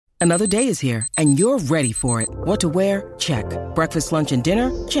Another day is here, and you're ready for it. What to wear? Check. Breakfast, lunch, and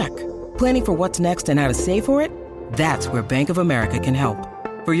dinner? Check. Planning for what's next and how to save for it? That's where Bank of America can help.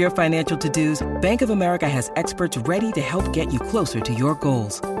 For your financial to-dos, Bank of America has experts ready to help get you closer to your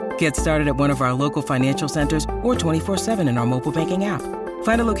goals. Get started at one of our local financial centers or 24/7 in our mobile banking app.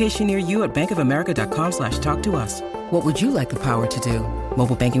 Find a location near you at bankofamerica.com/talktous. What would you like the power to do?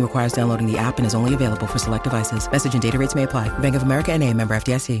 Mobile banking requires downloading the app and is only available for select devices. Message and data rates may apply. Bank of America N.A., member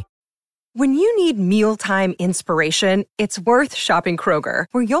FDIC. When you need mealtime inspiration, it's worth shopping Kroger,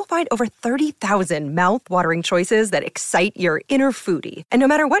 where you'll find over 30,000 mouth-watering choices that excite your inner foodie. And no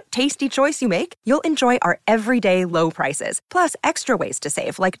matter what tasty choice you make, you'll enjoy our everyday low prices, plus extra ways to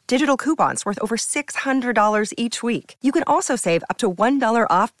save, like digital coupons worth over $600 each week. You can also save up to $1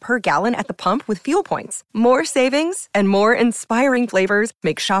 off per gallon at the pump with fuel points. More savings and more inspiring flavors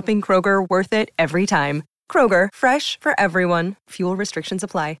make shopping Kroger worth it every time. Kroger, fresh for everyone. Fuel restrictions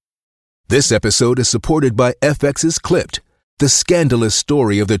apply. This episode is supported by FX's Clipped, the scandalous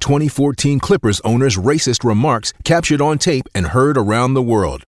story of the 2014 Clippers owner's racist remarks captured on tape and heard around the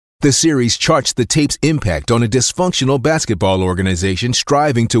world. The series charts the tape's impact on a dysfunctional basketball organization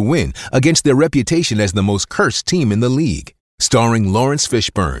striving to win against their reputation as the most cursed team in the league. Starring Lawrence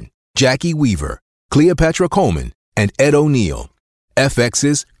Fishburne, Jackie Weaver, Cleopatra Coleman, and Ed O'Neill.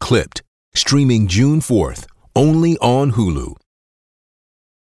 FX's Clipped, streaming June 4th, only on Hulu.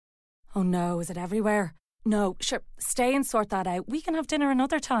 Oh no, is it everywhere? No, sure, stay and sort that out. We can have dinner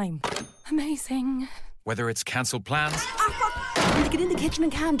another time. Amazing. Whether it's cancelled plans... Get in the kitchen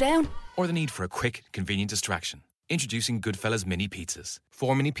and calm down. Or the need for a quick, convenient distraction. Introducing Goodfellas Mini Pizzas.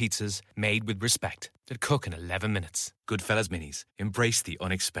 4 mini pizzas made with respect that cook in 11 minutes. Goodfellas Minis. Embrace the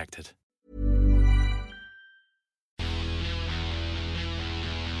unexpected.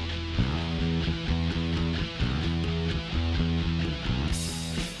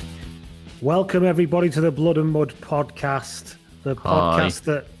 Welcome, everybody, to the Blood and Mud podcast, the podcast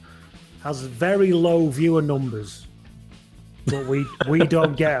that has very low viewer numbers, but we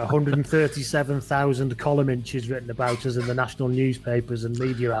don't get 137,000 column inches written about us in the national newspapers and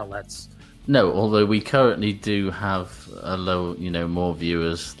media outlets. No, although we currently do have a low, more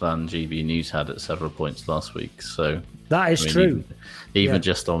viewers than GB News had at several points last week. So that is true. Even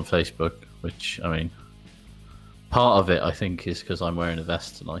just on Facebook, which, part of it, I think, is because I'm wearing a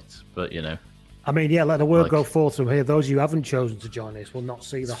vest tonight, but, let the word go forth from here. Those who haven't chosen to join us will not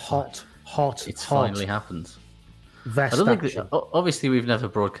see the hot finally happened. Vest I don't action. think obviously, we've never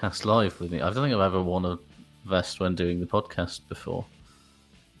broadcast live with me. I don't think I've ever worn a vest when doing the podcast before.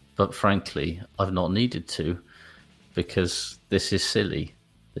 But frankly, I've not needed to, because this is silly.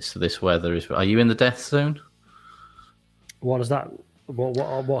 This weather is... Are you in the death zone? What is that?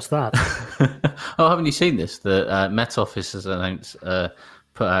 What's that? Oh, haven't you seen this? The Met Office has announced,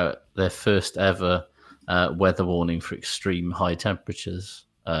 put out their first ever weather warning for extreme high temperatures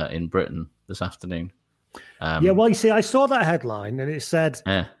in Britain this afternoon. You see, I saw that headline and it said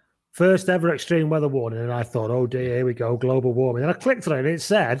first ever extreme weather warning, and I thought, oh dear, here we go, global warming. And I clicked on it and it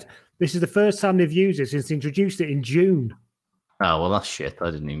said this is the first time they've used it since they introduced it in June. Oh, well, that's shit. I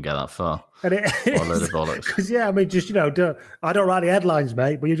didn't even get that far. And what a load of bollocks. Because, I don't write the headlines,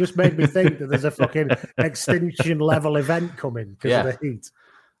 mate, but you just made me think that there's a fucking extinction level event coming because of the heat.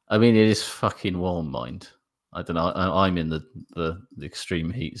 It is fucking warm, mind. I don't know. I'm in the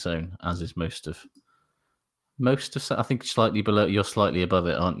extreme heat zone, as is most of. I think slightly below. You're slightly above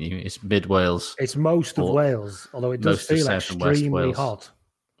it, aren't you? It's mid Wales. It's most of Wales, although it does feel extremely hot.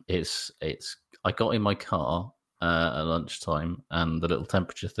 It's. I got in my car at lunchtime, and the little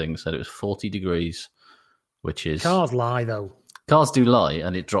temperature thing said it was 40 degrees, which is... Cars lie, though. Cars do lie,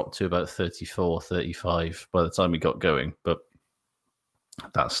 and it dropped to about 34, 35 by the time we got going, but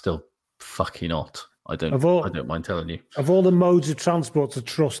that's still fucking hot. I don't mind telling you. Of all the modes of transport to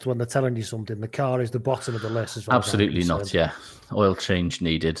trust when they're telling you something, the car is the bottom of the list. As Absolutely not, yeah. Oil change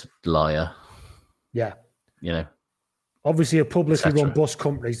needed, liar. Yeah. Obviously, a publicly run bus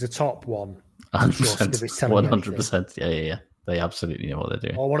company is the top one. 100%. 100%. Yeah. They absolutely know what they're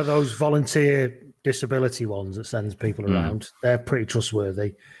doing. Or one of those volunteer disability ones that sends people around. They're pretty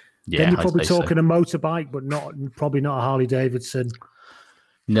trustworthy. Yeah, then you're probably talking a motorbike, but probably not a Harley Davidson.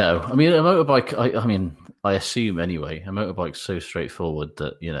 No, a motorbike, I assume anyway, a motorbike's so straightforward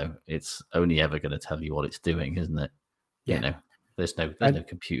that, it's only ever going to tell you what it's doing, isn't it? Yeah. There's no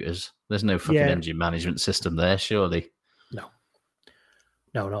computers. There's no fucking engine management system there, surely.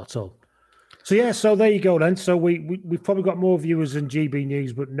 No, not at all. So there you go then. So we've probably got more viewers than GB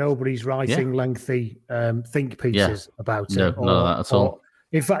News, but nobody's writing lengthy think pieces about it. No, none of that at all.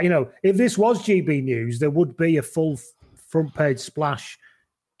 In fact, if this was GB News, there would be a full front page splash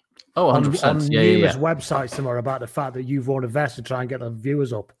Oh, 100%. On Yeah, numerous yeah. websites tomorrow about the fact that you've worn a vest to try and get the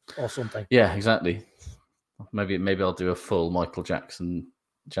viewers up or something. Yeah, exactly. Maybe I'll do a full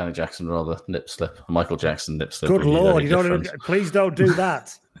Janet Jackson rather, nip slip. Michael Jackson nip slip. Good Lord, please don't do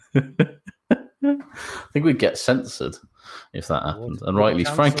that. I think we'd get censored if that happened. And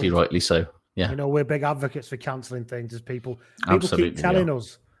rightly so. Yeah. We're big advocates for cancelling things as people Absolutely, keep telling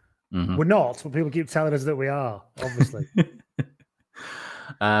us. Mm-hmm. We're not, but people keep telling us that we are, obviously.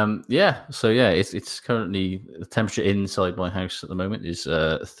 It's currently the temperature inside my house at the moment is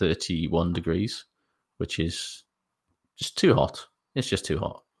 31 degrees, which is just too hot. It's just too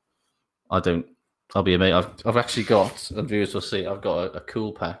hot. I'll be amazed. I've actually got, and viewers will see, I've got a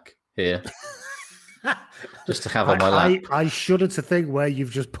cool pack here just to have on my lap. I shudder to think where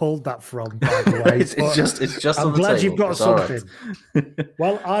you've just pulled that from, by the way. it's just I'm on the glad table. you've got It's something. Right.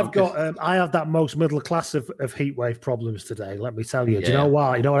 Well, I have that most middle class of heat wave problems today, let me tell you. Do you know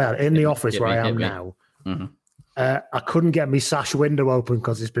why? You know what? In the office where I am now, I couldn't get my sash window open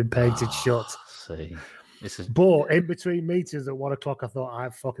because it's been painted shut. See. But in between meetings at 1 o'clock, I thought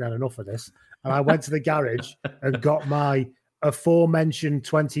I've fucking had enough of this. And I went to the garage and got my aforementioned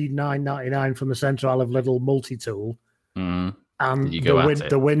 $29.99 from the Central of Lidl multi-tool. And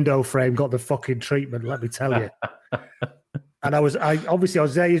the window frame got the fucking treatment, let me tell you. And I was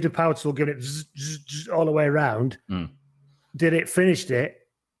there using the power tool, giving it all the way around. Did it, finished it.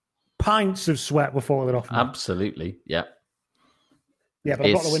 Pints of sweat were falling off me. Absolutely, yeah. Yeah, but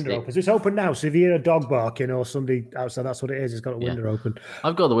I've got the window open. So it's open now. So if you hear a dog barking or somebody outside, that's what it is. It's got a window open.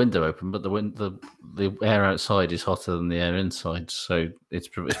 I've got the window open, but the air outside is hotter than the air inside. So it's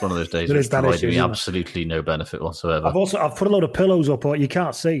one of those days that's providing me absolutely no benefit whatsoever. I've put a load of pillows up. You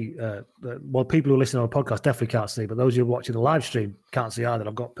can't see. Well, people who listen on the podcast definitely can't see, but those who are watching the live stream can't see either.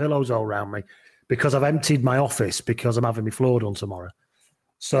 I've got pillows all around me because I've emptied my office because I'm having my floor done tomorrow.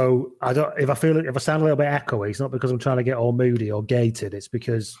 So if I sound a little bit echoey, it's not because I'm trying to get all moody or gated. It's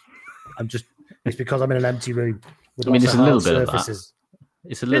because I'm in an empty room. It's a little bit of that.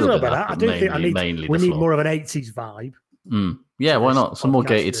 It's a little bit of that. I do think we need more of an 80s vibe. Yeah, why not? Some more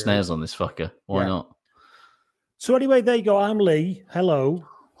gated snares on this fucker. Why not? So anyway, there you go. I'm Lee. Hello.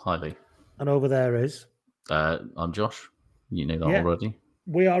 Hi, Lee. And over there is? I'm Josh. You know that already.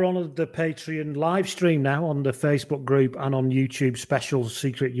 We are on the Patreon live stream now on the Facebook group and on YouTube special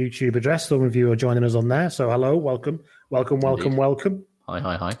secret YouTube address. Some of you are joining us on there. So hello, welcome. Hi.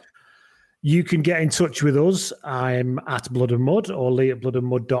 You can get in touch with us. I'm at Blood and Mud or Lee at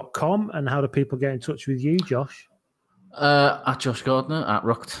bloodandmud.com. And how do people get in touch with you, Josh? At Josh Gardner, at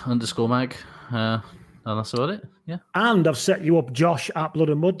Rucked_mag. And that's about it. Yeah. And I've set you up, Josh at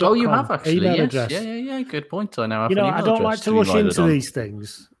bloodandmud.com. Oh, you have actually. Email address. Yeah. Good point. I now have an email I don't like to rush into on. these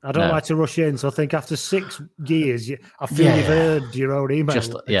things. I don't like to rush in. So I think after 6 years, I feel you've earned your own email.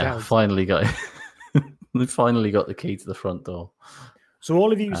 Finally got it. We finally got the key to the front door. So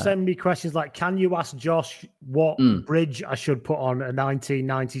all of you send me questions like, can you ask Josh what bridge I should put on a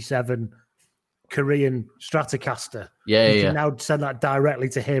 1997 Korean Stratocaster? You can now send that directly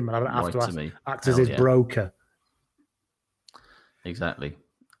to him, and I don't have to act as his broker. Exactly.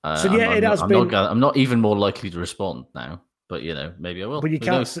 I'm not even more likely to respond now, but maybe I will. But you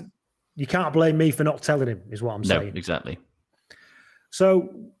can't blame me for not telling him, is what I'm saying. No, exactly.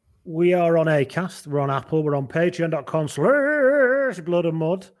 So we are on Acast, we're on Apple, we're on patreon.com/Blood and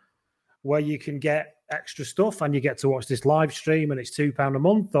Mud, where you can get extra stuff and you get to watch this live stream, and it's £2 a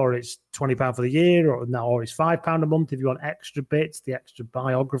month, or it's £20 for the year, or it's £5 a month if you want extra bits, the extra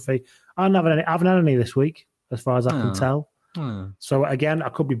biography. I haven't had any this week, as far as I can tell. So again, I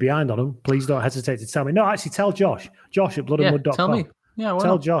could be behind on them. Please don't hesitate to tell me. No, actually, tell Josh at bloodandmud.com. Tell me. Yeah,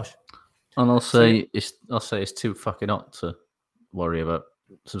 tell Josh. And I'll say it's too fucking hot to worry about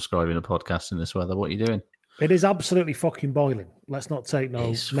subscribing to podcasts in this weather. What are you doing? It is absolutely fucking boiling. Let's not make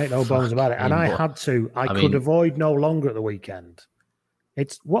no bones about it. And I could avoid no longer at the weekend.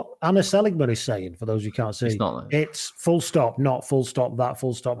 It's what Anna Seligman is saying, for those who can't see. It's full stop, not full stop, that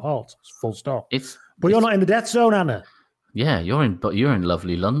full stop halt. It's full stop. But you're not in the death zone, Anna. Yeah, you're in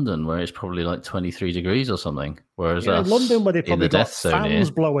lovely London, where it's probably like 23 degrees or something. Whereas in London, where they probably got fans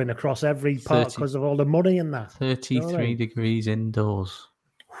blowing across every part because of all the money in that. 33 degrees indoors.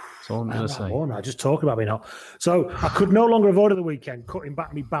 That's all I'm going to say. I just talking about being hot. So I could no longer avoid at the weekend cutting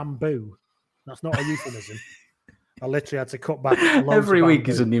back my bamboo. That's not a euphemism. I literally had to cut back. Every week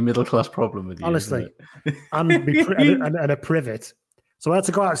is a new middle class problem with you. Honestly, and a privet. So I had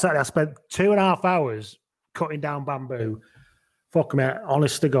to go outside. I spent 2.5 hours cutting down bamboo. Fuck me,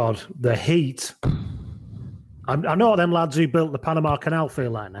 honest to God, the heat. I know them lads who built the Panama Canal feel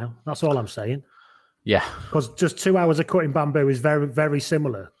like now. That's all I'm saying. Yeah. Because just 2 hours of cutting bamboo is very, very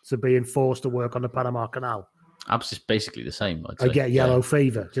similar to being forced to work on the Panama Canal. It's basically the same. I get yellow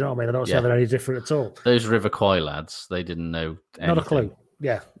fever. Do you know what I mean? I don't say they're any different at all. Those River Kwai lads, they didn't know anything. Not a clue.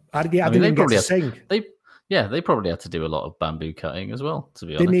 Yeah. I didn't even get to sing. They probably had to do a lot of bamboo cutting as well, to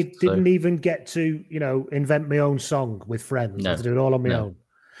be honest. Didn't even get to, invent my own song with friends. I had to do it all on my own.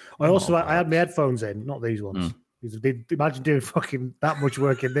 I had my headphones in, not these ones. Imagine doing fucking that much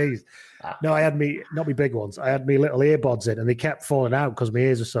work in these. No, I had not my big ones. I had my little earbuds in, and they kept falling out because my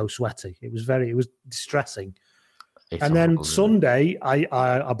ears are so sweaty. It was distressing. And then Sunday,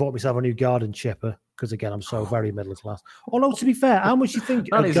 I bought myself a new garden chipper because, again, I'm so very middle class. Although, to be fair, how much do you think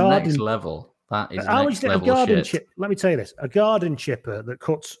that is next level? That is how next much level a garden shit. Let me tell you this: a garden chipper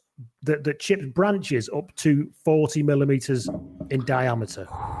that chips branches up to 40 millimeters in diameter.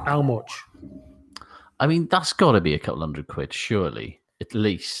 How much? I mean, that's got to be a couple £100, surely, at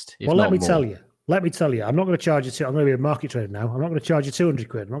least. Well, let me tell you. I'm not going to charge you. I'm going to be a market trader now. I'm not going to charge you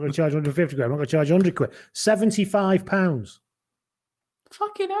 £200. I'm not going to charge you £150. I'm not going to charge you £100. £75.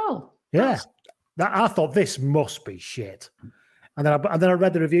 Fucking hell! Yeah, I thought this must be shit. And then I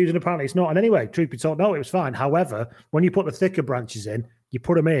read the reviews, and apparently it's not. And anyway, truth be told, no, it was fine. However, when you put the thicker branches in, you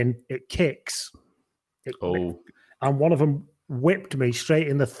put them in, it kicks. And one of them whipped me straight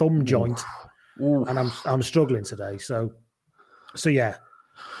in the thumb joint, and I'm struggling today. So yeah.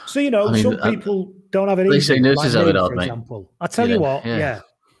 So some people don't have it easy. They say nurses have it hard, mate. Example. I tell you what, yeah.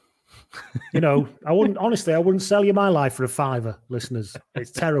 I wouldn't sell you my life for a £5, listeners.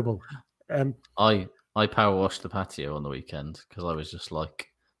 It's terrible. I power washed the patio on the weekend because I was just like,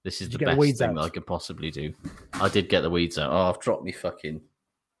 this is the best thing that I could possibly do. I did get the weeds out. I've dropped me fucking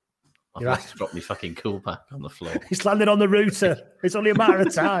cool pack on the floor. It's landed on the router. It's only a matter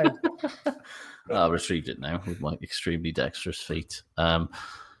of time. I retrieved it now with my extremely dexterous feet.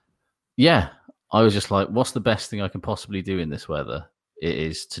 Yeah, I was just like, what's the best thing I can possibly do in this weather? It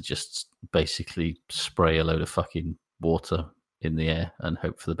is to just basically spray a load of fucking water in the air and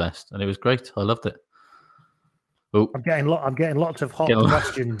hope for the best. And it was great. I loved it. Oh, I'm getting lots of hot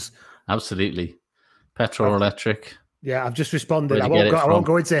questions. Absolutely. Petrol or electric? Yeah, I've just responded. I won't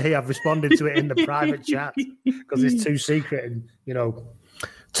go into here. I've responded to it in the private chat because it's too secret and,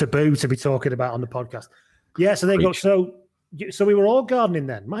 taboo to be talking about on the podcast. Yeah, so there you go. So we were all gardening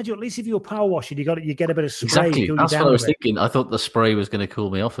then. Mind you, at least if you were power washing, you get a bit of spray. Exactly. That's what I was thinking. I thought the spray was going to cool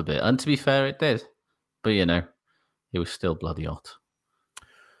me off a bit. And to be fair, it did. But, it was still bloody hot.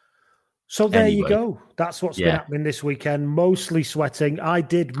 So there you go. That's what's been happening this weekend. Mostly sweating. I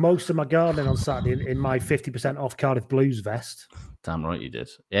did most of my gardening on Saturday in my 50% off Cardiff Blues vest. Damn right you did.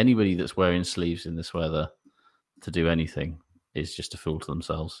 Anybody that's wearing sleeves in this weather to do anything is just a fool to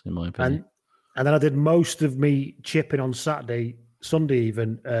themselves, in my opinion. And then I did most of me chipping on Saturday, Sunday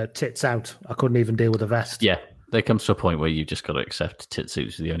even, tits out. I couldn't even deal with the vest. Yeah, there comes to a point where you've just got to accept tit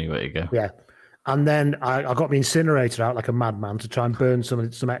suits are the only way to go. Yeah. And then I got my incinerator out like a madman to try and burn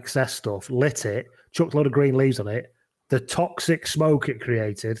some excess stuff, lit it, chucked a load of green leaves on it. The toxic smoke it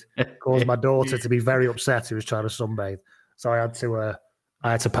created caused my daughter to be very upset who was trying to sunbathe. So I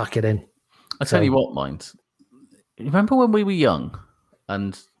had to pack it in. I tell you what, mind. Remember when we were young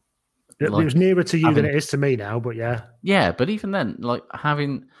and it was nearer to you than it is to me now, but yeah. Yeah, but even then, like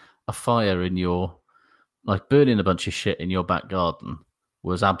having a fire in your, like burning a bunch of shit in your back garden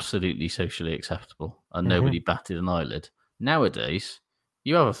was absolutely socially acceptable and nobody batted an eyelid. Nowadays,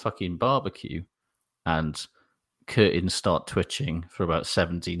 you have a fucking barbecue and curtains start twitching for about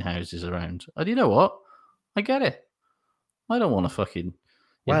 17 houses around. And you know what? I get it. I don't want to fucking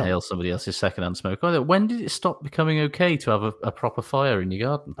inhale somebody else's secondhand smoke either. When did it stop becoming okay to have a proper fire in your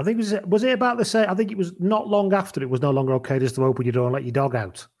garden? I think was it about the same? I think it was not long after it was no longer okay just to open your door and let your dog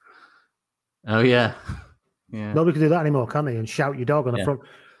out. Oh yeah. Yeah. Nobody can do that anymore, can they? And shout your dog on the front.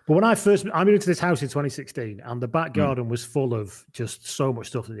 But when I moved into this house in 2016, and the back garden was full of just so much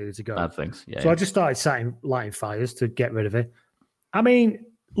stuff that needed to go. Bad things. Yeah. So I just started lighting fires to get rid of it. I mean,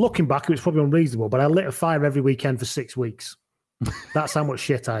 looking back, it was probably unreasonable, but I lit a fire every weekend for 6 weeks. That's how much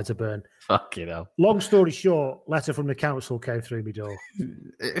shit I had to burn. Fucking hell. Long story short, letter from the council came through my door.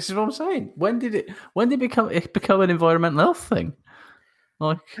 This is what I'm saying. When did it become an environmental health thing?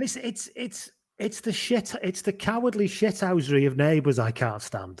 Like it's the shit. It's the cowardly shithousery of neighbours I can't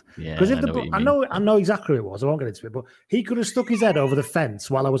stand. Yeah, because I know exactly who it was. I won't get into it, but he could have stuck his head over the fence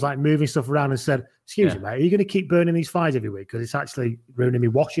while I was like moving stuff around and said, "Excuse me, mate, are you going to keep burning these fires every week? Because it's actually ruining me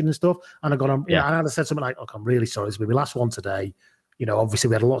washing and stuff." And I got on, and I said something like, "Look, I'm really sorry. This will be my last one today. Obviously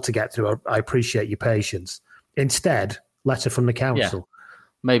we had a lot to get through. I appreciate your patience." Instead, letter from the council.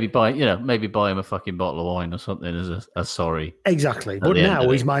 Maybe buy him a fucking bottle of wine or something as a sorry. Exactly. But now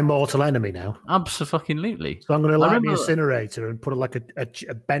he's my mortal enemy now. Absolutely. So I'm going to light the incinerator and put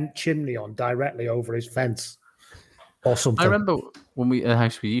a bent chimney on directly over his fence or something. I remember when the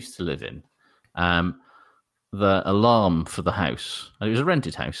house we used to live in, the alarm for the house, and it was a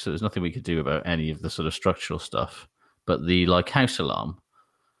rented house, so there's nothing we could do about any of the sort of structural stuff. But the house alarm,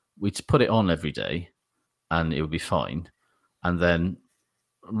 we'd put it on every day and it would be fine. And then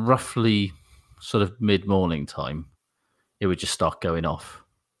roughly sort of mid-morning time, it would just start going off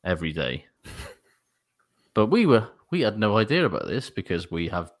every day. But we had no idea about this because we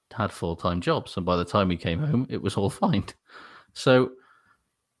have had full-time jobs, and by the time we came home, it was all fine. So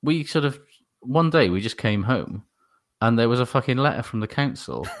we sort of one day we just came home, and there was a fucking letter from the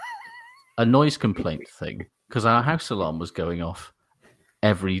council, a noise complaint thing, because our house alarm was going off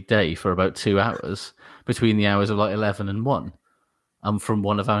every day for about 2 hours between the hours of 11 and 1. From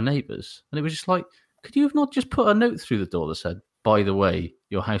one of our neighbours. And it was just like, could you have not just put a note through the door that said, by the way,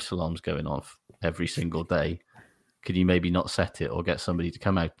 your house alarm's going off every single day. Could you maybe not set it or get somebody to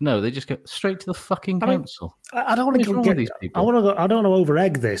come out? No, they just go straight to the fucking council. I don't want to get these people. I don't want to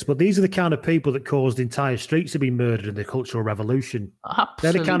over-egg this, but these are the kind of people that caused entire streets to be murdered in the Cultural Revolution. Absolutely,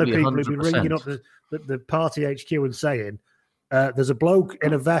 they're the kind of people 100%. who've been ringing up the party HQ and saying, there's a bloke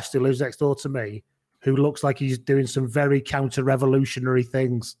in a vest who lives next door to me who looks like he's doing some very counter-revolutionary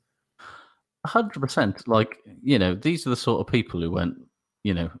things. 100%. These are the sort of people who went,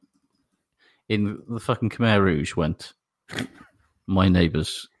 in the fucking Khmer Rouge went, my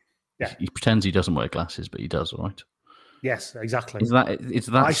neighbour's, he pretends he doesn't wear glasses, but he does, all right? Yes, exactly. It's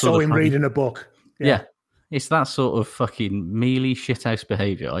that I saw him reading a book. Yeah. It's that sort of fucking mealy shithouse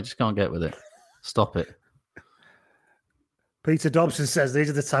behaviour. I just can't get with it. Stop it. Peter Dobson says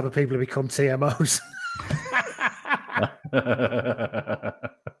these are the type of people who become TMOs.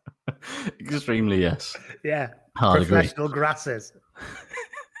 Extremely, yes. Yeah. Hard Professional agree. grasses.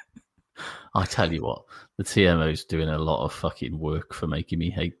 I tell you what, the TMO's doing a lot of fucking work for making me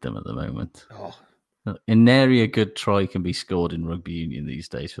hate them at the moment. In nary a good try can be scored in rugby union these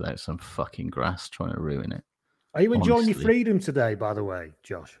days without some fucking grass trying to ruin it. Are you enjoying your freedom today, by the way,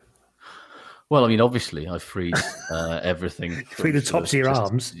 Josh? Well, I mean, obviously, I freed everything. Free the tops of your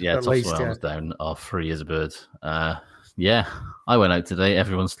arms. Yeah, tops of my arms down are free as a bird. Yeah, I went out today.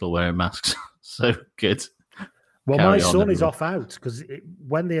 Everyone's still wearing masks. So good. Well, my son is off out because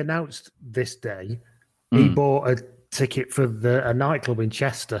when they announced this day, he bought a ticket for a nightclub in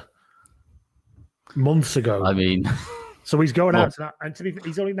Chester months ago. I mean... So he's going out tonight, and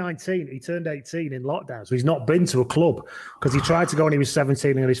he's only 19. He turned 18 in lockdown, so he's not been to a club because he tried to go when he was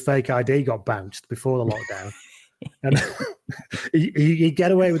 17 and his fake ID got bounced before the lockdown. And he'd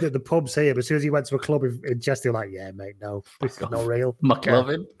get away with it at the pubs here, but as soon as he went to a club in Chester, he was like, yeah, mate, no, this is not real.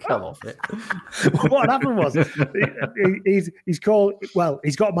 McLovin, come off it. What happened was he's called, well,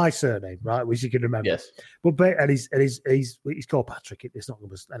 he's got my surname, right, which you can remember. Yes. And he's called Patrick. It's not going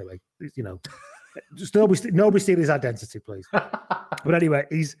to, anyway, just nobody steal his identity, please. But anyway,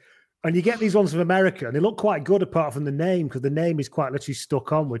 and you get these ones from America, and they look quite good apart from the name, because the name is quite literally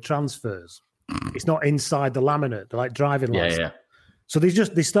stuck on with transfers. It's not inside the laminate. They're like driving license. Yeah. So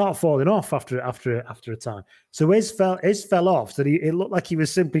they start falling off after a time. So his fell off. So it looked like he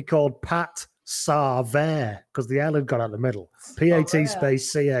was simply called Pat Sarver because the L had got out the middle. PAT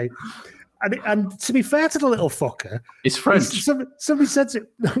space CA. And to be fair to the little fucker, it's French. Somebody said to him.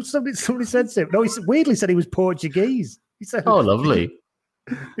 No, somebody said to him. No, he weirdly said he was Portuguese. He said, "Oh, lovely."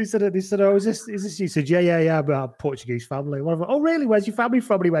 He said, "Oh, is this you?" He said, "Yeah, I'm a Portuguese family." One of them, "Oh, really? Where's your family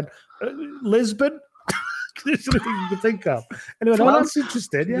from?" And he went, "Lisbon." There's something you can think of. And he went, "Oh, that's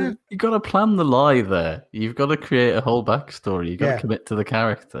interesting." Yeah, you got to plan the lie there. You've got to create a whole backstory. You got to commit to the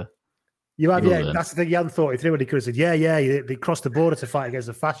character. You have, that's the thing. You hadn't thought it through when he could have said, yeah, they crossed the border to fight against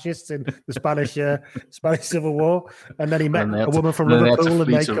the fascists in the Spanish Civil War, and then he met a woman from Liverpool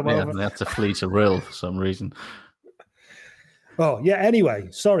and they come over. They had to flee to Rhyl for some reason. Oh, yeah, anyway,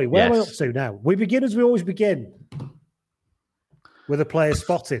 sorry, where are we up to now? We begin as we always begin, with a player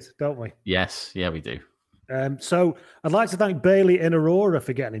spotted, don't we? Yes, yeah, we do. So I'd like to thank Bailey and Aurora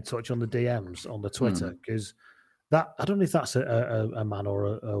for getting in touch on the DMs on the Twitter, because that, I don't know if that's a man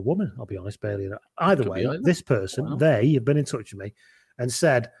or a woman, I'll be honest, Bailey. Either way, this person, they have been in touch with me and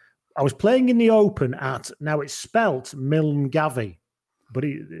said, I was playing in the Open at, now it's spelt Milngavie, but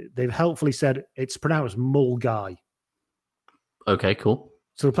they've helpfully said it's pronounced Mulgai. Okay, cool.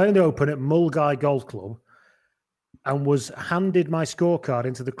 So we're playing the Open at Mulgai Golf Club and was handing my scorecard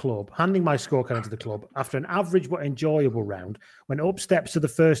into the club after an average but enjoyable round, went up steps to the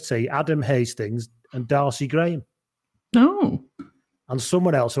first tee, Adam Hastings and Darcy Graham. No. and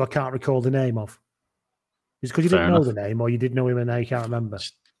someone else who I can't recall the name of. Is it because you didn't know the name, or you did know him and now you can't remember?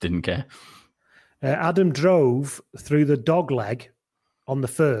 Just didn't care. Adam drove through the dog leg on the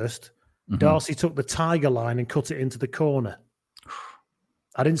first. Mm-hmm. Darcy took the tiger line and cut it into the corner.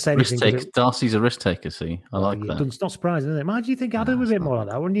 I didn't say anything. Darcy's a risk taker, see? I like that. It's not surprising, is it? Why do you think Adam was a bit more like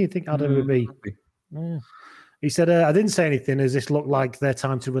that? Wouldn't you think Adam would be? Yeah. He said, I didn't say anything as this looked like their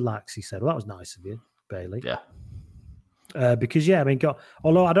time to relax. He said, well, that was nice of you, Bailey. Yeah. Because, I mean,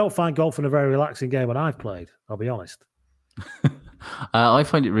 although I don't find golfing a very relaxing game when I've played, I'll be honest. I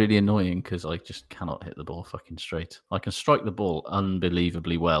find it really annoying because I just cannot hit the ball fucking straight. I can strike the ball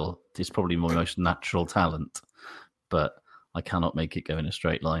unbelievably well. It's probably my most natural talent, but I cannot make it go in a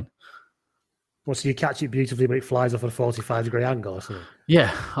straight line. Well, so you catch it beautifully, but it flies off at a 45-degree angle or something?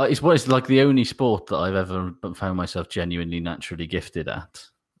 Yeah, it's like the only sport that I've ever found myself genuinely naturally gifted at,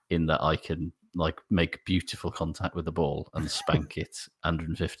 in that I can like make beautiful contact with the ball and spank it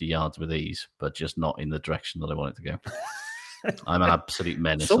 150 yards with ease, but just not in the direction that I want it to go. I'm an absolute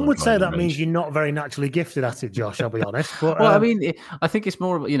menace. Some would say that means you're not very naturally gifted at it, Josh, I'll be honest. But, well, I mean, I think it's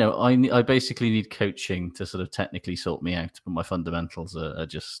more, I basically need coaching to sort of technically sort me out, but my fundamentals are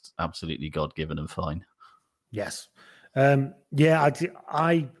just absolutely God-given and fine. Yes. I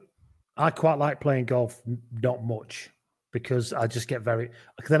quite like playing golf, not much, because I just get then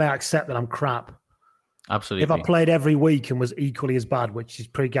I accept that I'm crap. Absolutely. If I played every week and was equally as bad, which is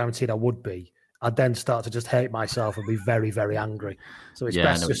pretty guaranteed I would be, I'd then start to just hate myself and be very, very angry. So it's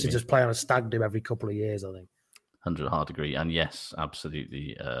best just to just play on a stag do every couple of years, I think. 100 hard agree. And yes,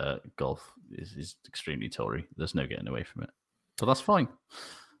 absolutely, golf is extremely Tory. There's no getting away from it. So that's fine.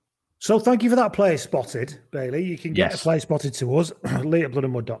 So thank you for that Player Spotted, Bailey. You can get a Player Spotted to us, Lee at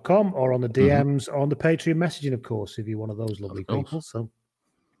bloodandmud.com, or on the DMs, or on the Patreon messaging, of course, if you're one of those lovely people. So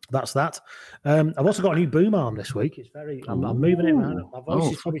that's that. I've also got a new boom arm this week. It's I'm moving it around. My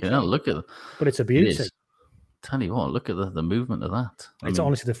voice is probably look at it. But it's a beauty. Tell you what, look at the movement of that. It's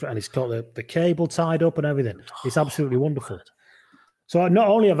honestly different, and it's got the cable tied up and everything. It's absolutely wonderful. So not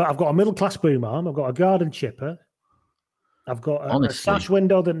only have I've got a middle class boom arm, I've got a garden chipper, I've got a sash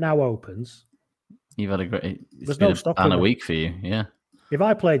window that now opens. You've had a great. There's no stop. And a week for you, yeah. If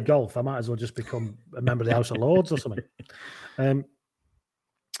I played golf, I might as well just become a member of the House of Lords or something.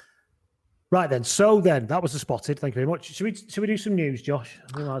 Right then. So then, that was the Spotted. Thank you very much. Should we do some news, Josh?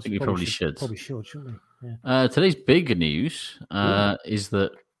 I think we probably should. Probably should, shouldn't we? Yeah. Today's big news is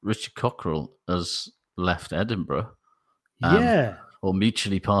that Richard Cockerell has left Edinburgh. Or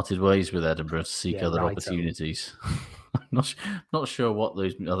mutually parted ways with Edinburgh to seek other opportunities. I'm not sure what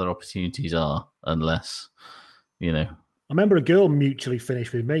those other opportunities are, unless, I remember a girl mutually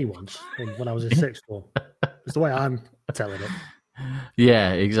finished with me once when I was in sixth form. It's the way I'm telling it.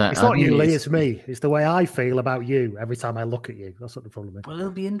 Yeah, exactly. It's not you, Lee, it's me. It's the way I feel about you every time I look at you. That's what the problem is. Well,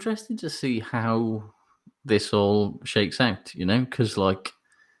 it'll be interesting to see how this all shakes out, because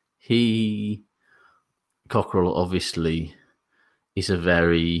Cockerell obviously is a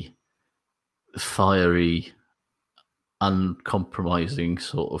very fiery, uncompromising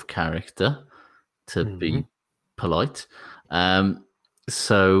sort of character, to be polite.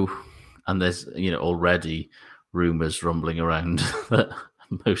 So, and there's, already rumours rumbling around that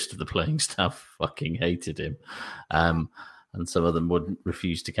most of the playing staff fucking hated him. And some of them would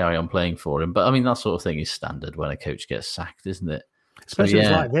refuse to carry on playing for him. But I mean, that sort of thing is standard when a coach gets sacked, isn't it? Especially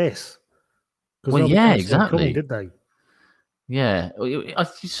like this. Well, yeah, exactly. Coming, did they? Yeah. I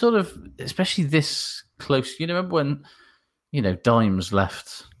sort of, especially this close. You remember when, Dimes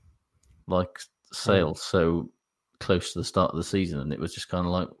left like Sale so close to the start of the season, and it was just kind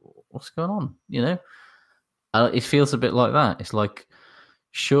of like, what's going on? It feels a bit like that. It's like,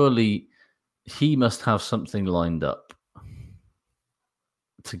 surely he must have something lined up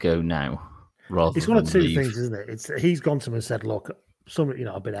to go now. It's one of two things, isn't it? He's gone to him and said, "Look, I've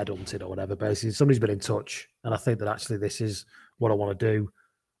been headhunted or whatever. Basically, somebody's been in touch, and I think that actually this is what I want to do."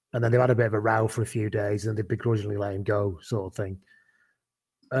 And then they've had a bit of a row for a few days, and they begrudgingly let him go, sort of thing.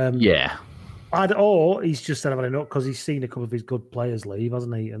 Or he's just said, "I've had enough," because he's seen a couple of his good players leave,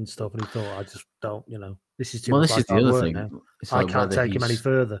 hasn't he, and stuff, and he thought, "I just don't, this is too much." This is the other thing. I can't take him any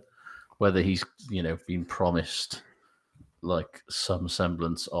further. Whether he's, been promised like some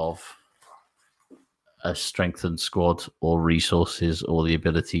semblance of a strengthened squad or resources or the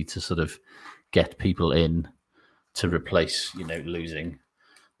ability to sort of get people in to replace, losing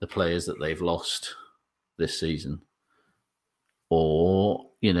the players that they've lost this season. Or,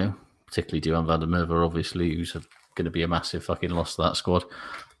 particularly Duhan van der Merwe, obviously, who's going to be a massive fucking loss to that squad.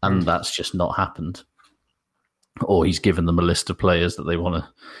 And that's just not happened. Or he's given them a list of players that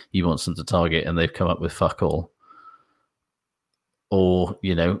he wants them to target, and they've come up with fuck all. Or,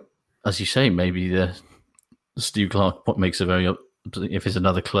 as you say, maybe the Stu Clark makes a very... If it's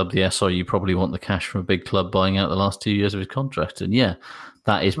another club, the SRU probably want the cash from a big club buying out the last 2 years of his contract. And yeah,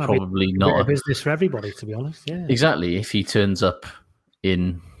 that is probably not a business for everybody, to be honest. Yeah, exactly. If he turns up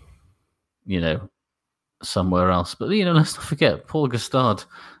in, somewhere else. But, let's not forget, Paul Gustard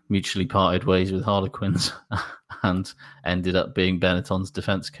mutually parted ways with Harlequins and ended up being Benetton's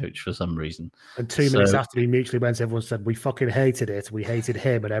defence coach for some reason. And 2 minutes after he mutually went, everyone said, we fucking hated it. We hated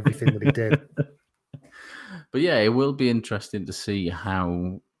him and everything that he did. But yeah, it will be interesting to see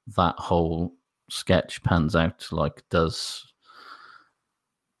how that whole sketch pans out. Like, does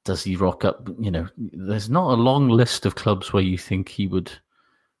he rock up? There's not a long list of clubs where you think he would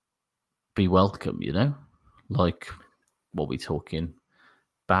be welcome, Like, what are we talking?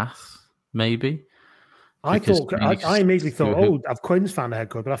 Bath, maybe? I immediately thought, have Quins found a head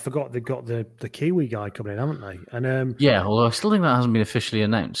coach? But I forgot they've got the Kiwi guy coming in, haven't they? And yeah, although I still think that hasn't been officially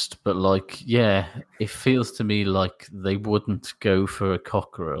announced. But it feels to me like they wouldn't go for a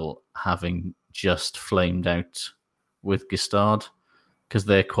cockerel having just flamed out with Gustard, because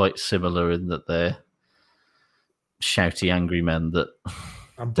they're quite similar in that they're shouty, angry men that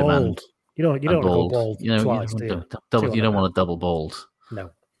and demand. Bald. You don't want to go bald twice, do you? You don't want a double bald. No.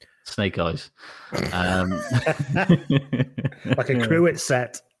 Snake eyes. Like a Cruet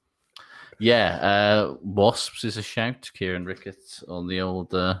set. Yeah. Wasps is a shout. Kieran Ricketts on the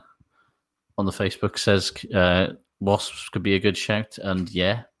old on the Facebook says Wasps could be a good shout. And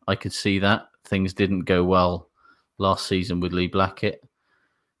yeah, I could see that. Things didn't go well last season with Lee Blackett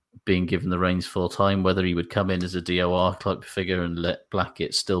being given the reins full time, whether he would come in as a DOR type figure and let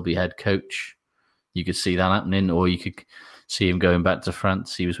Blackett still be head coach. You could see that happening, or you could see him going back to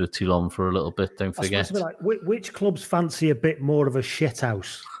France. He was with Toulon for a little bit, don't forget. Which clubs fancy a bit more of a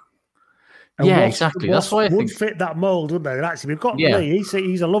shithouse? Exactly. That's why I think would fit that mould, wouldn't they? And actually, we've got Lee.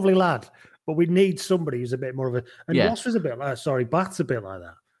 He's a lovely lad, but we need somebody who's a bit more of a. And Wasps is a bit like. Sorry, Bath's a bit like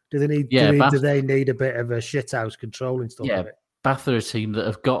that. Do they need? Do they need a bit of a shithouse controlling stuff? Yeah, of it? Bath are a team that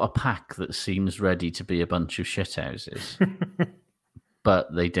have got a pack that seems ready to be a bunch of shithouses.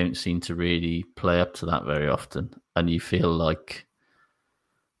 But they don't seem to really play up to that very often. And you feel like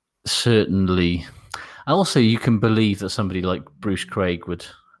certainly... Also, you can believe that somebody like Bruce Craig would,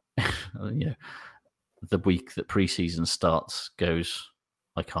 the week that pre-season starts, goes,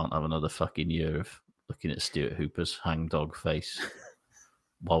 I can't have another fucking year of looking at Stuart Hooper's hangdog face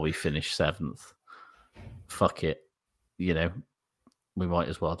while we finish 7th. Fuck it. We might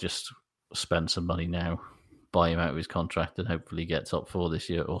as well just spend some money now, buy him out of his contract, and hopefully get top 4 this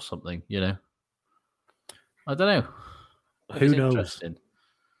year or something. I don't know. Who knows?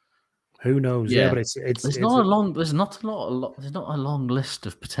 Who knows? Yeah, but there's not a long list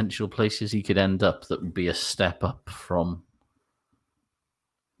of potential places he could end up that would be a step up from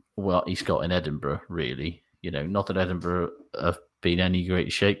what he's got in Edinburgh. Really, not that Edinburgh have been any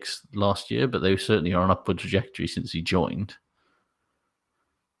great shakes last year, but they certainly are on upward trajectory since he joined.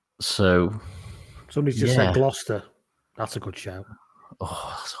 So. Somebody's just said Gloucester. That's a good shout.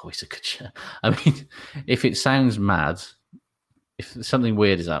 Oh, that's always a good shout. I mean, if it sounds mad, if something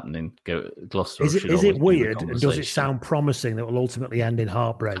weird is happening, go Gloucester. Is it weird? And does it sound promising that will ultimately end in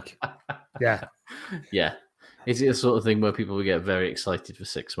heartbreak? Yeah. Yeah. Is it the sort of thing where people will get very excited for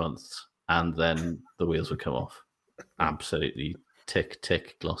 6 months and then the wheels will come off? Absolutely. Tick,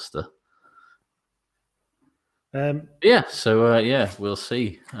 tick, Gloucester. We'll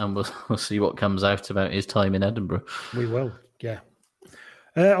see, and we'll see what comes out about his time in Edinburgh. We will, yeah.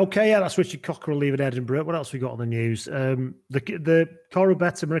 That's Richard Cockerell leaving Edinburgh. What else we got on the news? The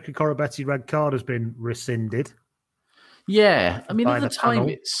American Corabetti red card has been rescinded. Yeah, I mean, at the time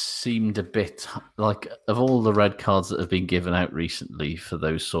it seemed a bit like, of all the red cards that have been given out recently for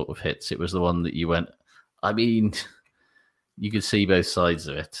those sort of hits, it was the one that you went, I mean... You could see both sides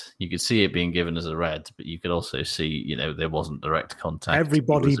of it. You could see it being given as a red, but you could also see, there wasn't direct contact.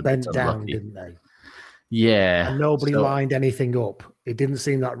 Everybody bent down, didn't they? Yeah. And nobody lined anything up. It didn't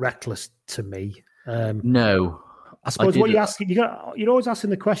seem that reckless to me. No. I suppose what you're asking, you're always asking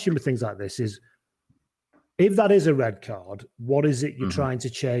the question with things like this is, if that is a red card, what is it you're trying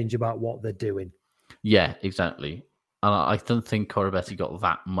to change about what they're doing? Yeah, exactly. And I don't think Corabetti got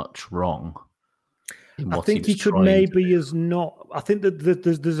that much wrong. I think he could maybe as not. I think that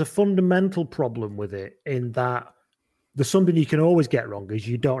there's a fundamental problem with it in that there's something you can always get wrong is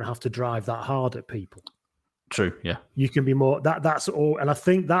you don't have to drive that hard at people. True, yeah. You can be more that's all, and I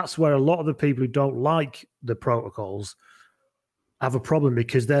think that's where a lot of the people who don't like the protocols have a problem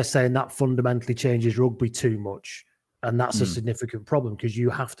because they're saying that fundamentally changes rugby too much, and that's a significant problem because you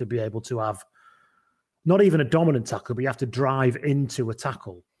have to be able to have not even a dominant tackle, but you have to drive into a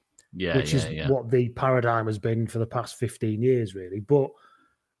tackle, which is what the paradigm has been for the past 15 years, really. But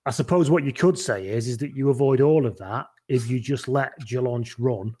I suppose what you could say is that you avoid all of that if you just let Jelonch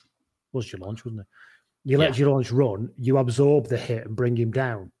run. It was Jelonch, wasn't it? You let Jelonch run, you absorb the hit and bring him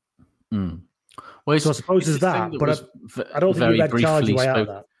down. Well, so I suppose there's that, but I don't think you red card your way out of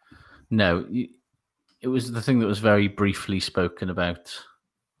that. No, it was the thing that was very briefly spoken about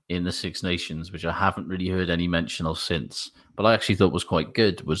in the Six Nations, which I haven't really heard any mention of since, but I actually thought was quite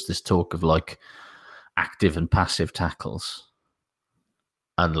good, was this talk of like active and passive tackles.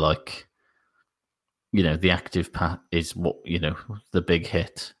 And like, the active is what, the big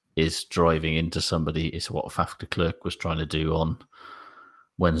hit is driving into somebody, is what Faf de Klerk was trying to do on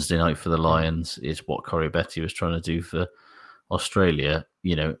Wednesday night for the Lions, is what Corey Betty was trying to do for Australia.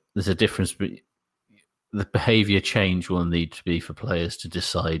 There's a difference. The behaviour change will need to be for players to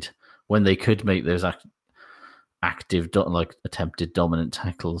decide when they could make those active, like attempted dominant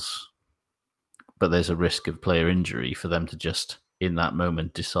tackles, but there's a risk of player injury, for them to just in that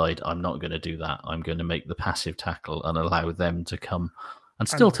moment decide, I'm not going to do that. I'm going to make the passive tackle and allow them to come and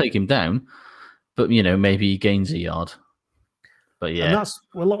still take him down, but maybe he gains a yard. But and that's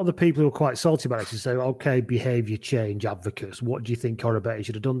a lot of the people who are quite salty about it to say, okay, behaviour change advocates. What do you think Corabetti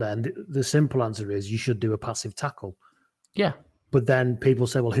should have done there? And the simple answer is you should do a passive tackle. Yeah. But then people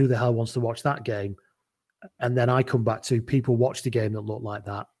say, well, who the hell wants to watch that game? And then I come back to people watched a game that looked like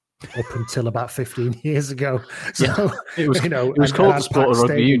that up until about 15 years ago. So it was, it was called the sport of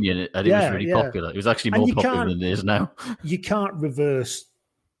rugby union, and it was really popular. It was actually more popular than it is now. You can't reverse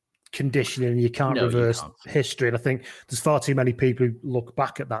conditioning, you can't reverse history, and I think there's far too many people who look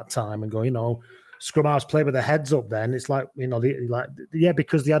back at that time and go, scrum halves play with their heads up. Then it's like,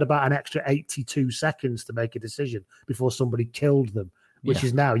 because they had about an extra 82 seconds to make a decision before somebody killed them, which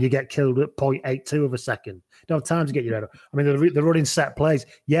is now you get killed at 0.82 of a second. You don't have time to get your head up. I mean, they're running set plays,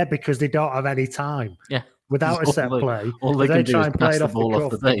 because they don't have any time. Yeah. Without a set play, all they can try do and is play pass it the off ball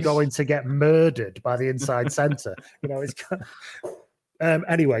off the base. They're going to get murdered by the inside centre. It's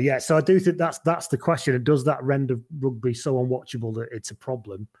anyway, so I do think that's the question. And does that render rugby so unwatchable that it's a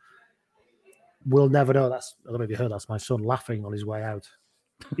problem? We'll never know. I don't know if you heard, that's my son laughing on his way out.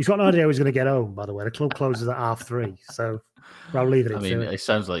 He's got no idea how he's going to get home, by the way. The club closes at 3:30, so I'll leave it. It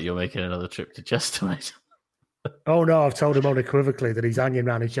sounds like you're making another trip to Chester, mate. Oh no, I've told him unequivocally that he's hanging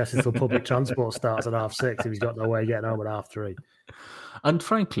around in Chester until public transport starts at 6:30 if he's got no way getting home at 3:30. And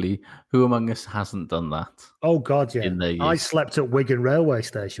frankly, who among us hasn't done that? Oh God, yeah. I slept at Wigan railway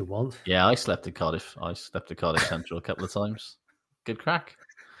station once. Yeah, I slept at Cardiff. Central a couple of times. Good crack.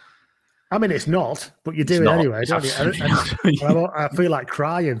 I mean, it's not, but you do it anyway, don't you? I feel like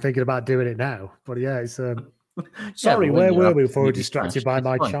crying thinking about doing it now. But it's. Sorry, where were we before we were distracted by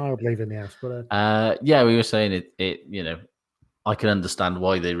my child leaving the house? But we were saying it. I can understand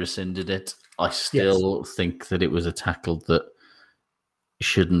why they rescinded it. I still think that it was a tackle that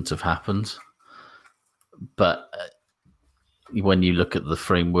shouldn't have happened. But when you look at the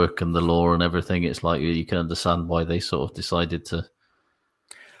framework and the law and everything, it's like you can understand why they sort of decided to.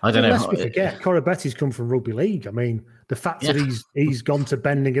 I don't know. Lest we forget, Corabety's come from rugby league. I mean, the fact that he's gone to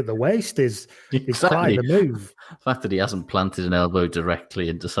bending at the waist is quite the move. The fact that he hasn't planted an elbow directly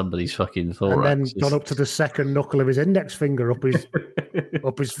into somebody's fucking thorax, and then gone up to the second knuckle of his index finger up his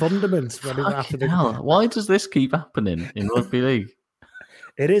fundaments. Why does this keep happening in rugby league?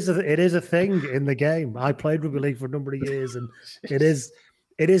 It is a thing in the game. I played rugby league for a number of years, and it is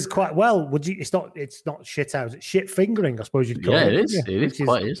quite well. It's not shit out. It's shit fingering, I suppose you'd call it. Yeah, it is. It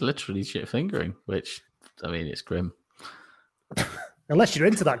is literally shit fingering, which it's grim. Unless you're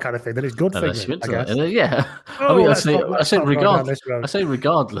into that kind of thing, then it's good fingering. I say regardless.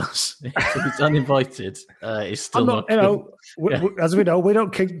 If it's uninvited, it's still not. As we know, we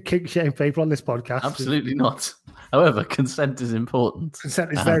don't kink shame people on this podcast. Absolutely not. However, consent is important.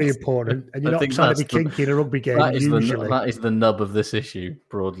 Consent is very important, and you're not trying to be kinky in a rugby game. That is the nub of this issue,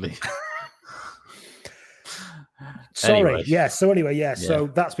 broadly. Sorry, So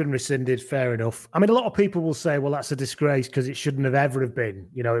that's been rescinded. Fair enough. I mean, a lot of people will say, "Well, that's a disgrace because it shouldn't have ever have been."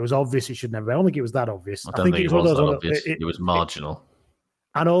 It was obvious it shouldn't have been. I don't think it was that obvious. I think it was that obvious. It was marginal.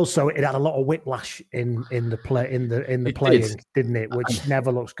 And also, it had a lot of whiplash in the playing, didn't it? Which never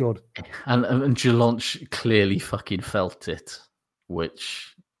looks good. And Jelonch clearly fucking felt it,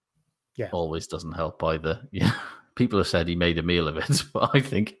 which always doesn't help either. Yeah, people have said he made a meal of it, but I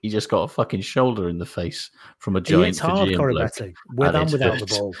think he just got a fucking shoulder in the face from a giant Fijian bloke. With and without the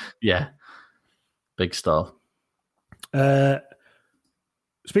ball. Yeah, big star.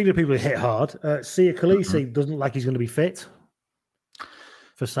 Speaking of people who hit hard, Sia Khaleesi doesn't look like he's going to be fit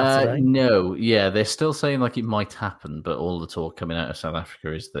for Saturday? No, yeah, they're still saying like it might happen, but all the talk coming out of South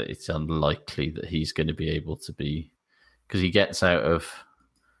Africa is that it's unlikely that he's going to be able to be, because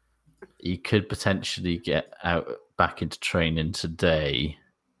he could potentially get out back into training today,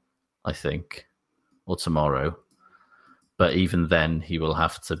 I think, or tomorrow. But even then, he will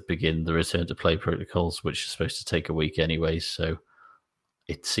have to begin the return to play protocols, which is supposed to take a week anyway. So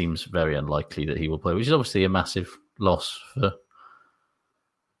it seems very unlikely that he will play, which is obviously a massive loss for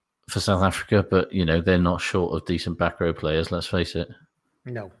South Africa. But, they're not short of decent back row players, let's face it.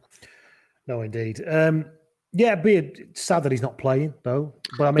 No, indeed. It'd be sad that he's not playing, though.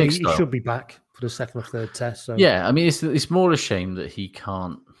 But, I mean, he should be back for the second or third test. So. Yeah, I mean, it's more a shame that he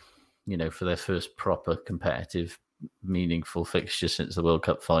can't, for their first proper competitive meaningful fixture since the World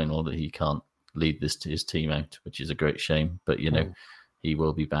Cup final, that he can't lead his team out, which is a great shame. But he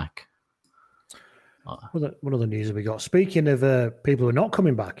will be back. What other news have we got? Speaking of people who are not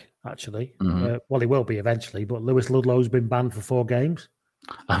coming back, actually, well, he will be eventually. But Lewis Ludlow's been banned for 4 games.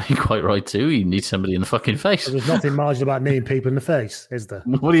 I mean, quite right too. He needs somebody in the fucking face. There's nothing marginal about kneeing people in the face, is there?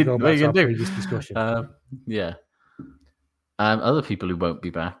 What are you going to do? Discussion. Yeah. Other people who won't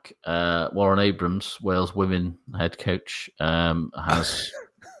be back, Warren Abrams, Wales women head coach, has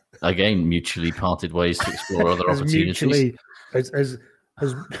again mutually parted ways to explore other opportunities.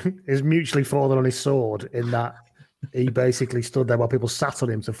 Has mutually fallen on his sword in that he basically stood there while people sat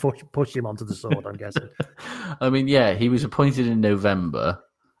on him to push him onto the sword, I'm guessing. I mean, yeah, he was appointed in November.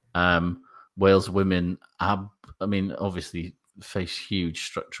 Wales women, obviously face huge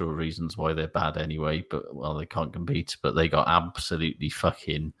structural reasons why they're bad anyway, but they can't compete, but they got absolutely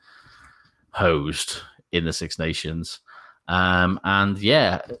fucking hosed in the Six Nations.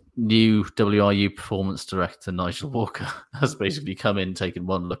 New WRU performance director Nigel Walker has basically come in, taken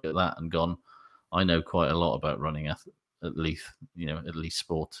one look at that and gone, I know quite a lot about running at least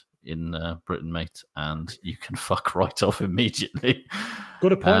sport in Britain, mate, and you can fuck right off immediately.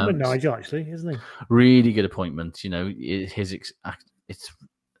 Good appointment, Nigel, actually, isn't he? Really good appointment. It's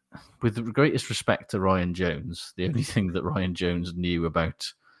with the greatest respect to Ryan Jones. The only thing that Ryan Jones knew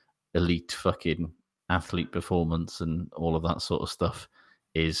about elite fucking athlete performance and all of that sort of stuff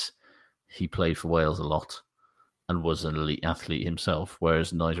is he played for Wales a lot and was an elite athlete himself,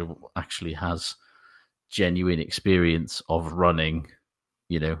 whereas Nigel actually has genuine experience of running,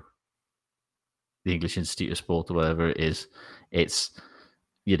 the English Institute of Sport or whatever it is. It's,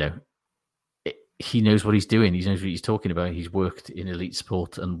 he knows what he's doing. He knows what he's talking about. He's worked in elite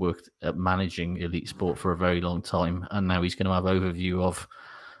sport and worked at managing elite sport for a very long time. And now he's going to have overview of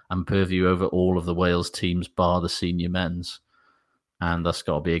and purview over all of the Wales teams, bar the senior men's. And that's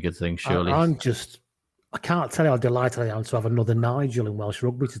got to be a good thing, surely. I can't tell you how delighted I am to have another Nigel in Welsh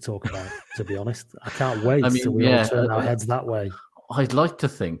rugby to talk about, to be honest. I can't wait till we all turn our heads that way. I'd like to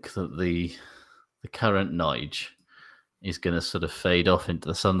think that the current Nige is going to sort of fade off into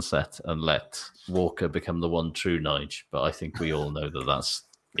the sunset and let Walker become the one true Nige. But I think we all know that that's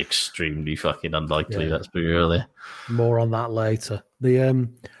extremely fucking unlikely. Let's be real there. More on that later.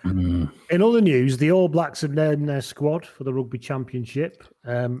 In other news, the All Blacks have named their squad for the Rugby Championship.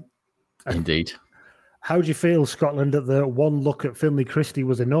 Indeed. How do you feel, Scotland, that the one look at Finlay Christie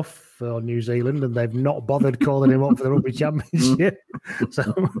was enough for New Zealand and they've not bothered calling him up for the Rugby Championship?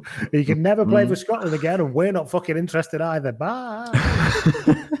 So he can never play for Scotland again and we're not fucking interested either. Bye.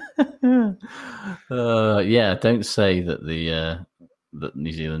 Don't say that that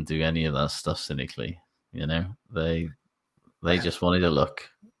New Zealand do any of that stuff cynically. They just wanted a look.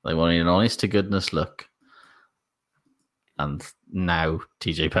 They wanted an honest to goodness look. And now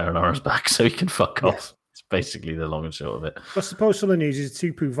TJ Perenara's back, so he can fuck off. It's basically the long and short of it. I suppose some of the news is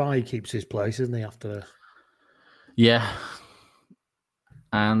Tupu Vai keeps his place, isn't he? After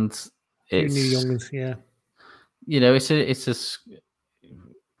and it's new youngins,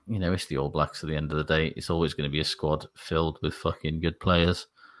 it's the All Blacks at the end of the day. It's always going to be a squad filled with fucking good players.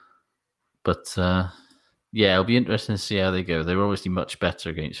 But it'll be interesting to see how they go. They were obviously much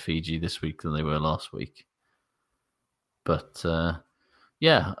better against Fiji this week than they were last week. But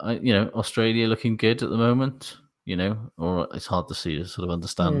Australia looking good at the moment. Or it's hard to sort of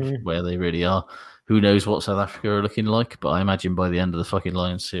understand where they really are. Who knows what South Africa are looking like? But I imagine by the end of the fucking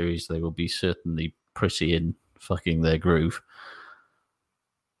Lions series, they will be certainly pretty in fucking their groove.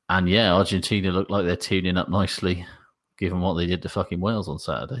 And Argentina look like they're tuning up nicely, given what they did to fucking Wales on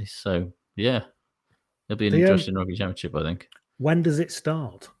Saturday. So it'll be an interesting rugby championship, I think. When does it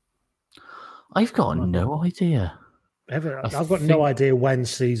start? I've got no idea. I've got no idea when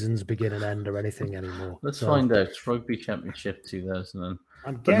seasons begin and end or anything anymore. Let's find out. Rugby Championship 2000.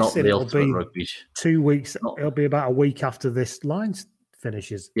 I'm guessing it'll be rugby. 2 weeks. It'll be about a week after this Lions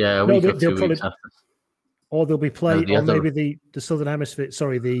finishes. Yeah, a week or 2 weeks after. Or they'll be playing, No, or maybe the Southern Hemisphere,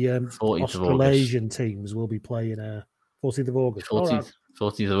 sorry, the 14th of Australasian August. teams will be playing 14th of August.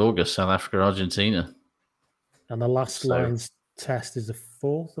 14th of August, South Africa, Argentina. And the last Lions test is the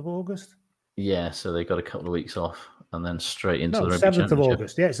 4th of August? Yeah, so they got a couple of weeks off and then straight into the Rugby 7th Championship. of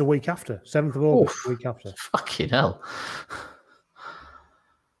August. Yeah, it's the week after. 7th of August, the week after. Fucking hell.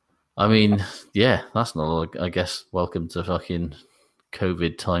 I mean, yeah, that's not, I guess, welcome to fucking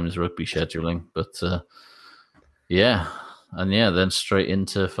COVID times rugby scheduling. But, yeah. And, yeah, then straight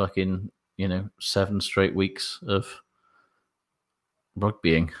into fucking, 7 straight weeks of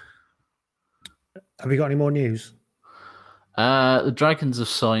rugbying. Have you got any more news? The Dragons have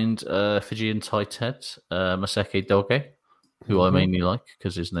signed Fijian tight head, Maseke Doge, who I mainly like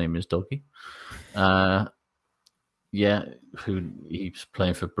because his name is Doggy. Who he's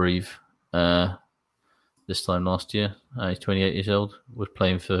playing for Breve this time last year. He's 28 years old. Was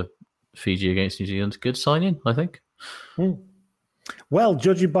playing for Fiji against New Zealand. Good signing, I think. Well,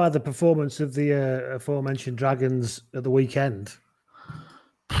 judging by the performance of the aforementioned Dragons at the weekend,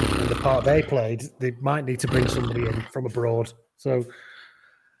 and the part they played, they might need to bring somebody in from abroad. So,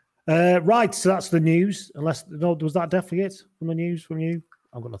 right, so that's the news. Was that definitely it from the news from you?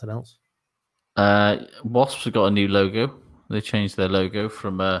 I've got nothing else. Wasps have got a new logo. They changed their logo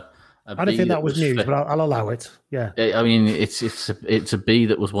from a I don't think that was news, but I'll allow it. Yeah, I mean it's a bee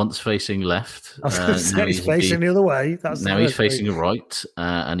that was once facing left. I was going to say he's facing the other way. Now he's facing right,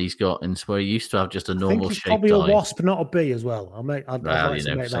 and he's got. And where he used to have just a normal shape. Probably a wasp, not a bee, as well. I'll make same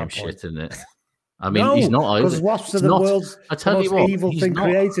that shit, point. isn't it? I mean, he's not either. Because wasps are the world's most evil thing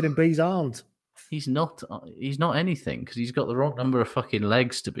created, and bees aren't. He's not. He's not anything because he's got the wrong number of fucking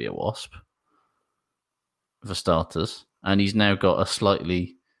legs to be a wasp. For starters, and he's now got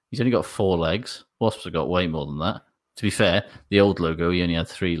he's only got 4 legs. Wasps have got way more than that. To be fair, the old logo, he only had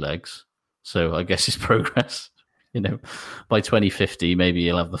 3 legs. So I guess his progress, by 2050, maybe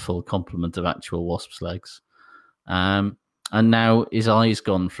he'll have the full complement of actual wasps' legs. And now his eye's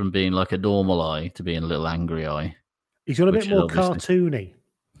gone from being like a normal eye to being a little angry eye. He's got a bit more cartoony.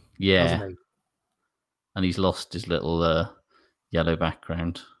 Yeah. Hasn't he? And he's lost his little yellow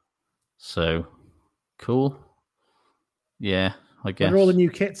background. So, cool. Yeah, I guess. When are all the new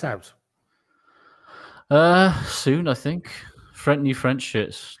kits out? Soon, I think. New French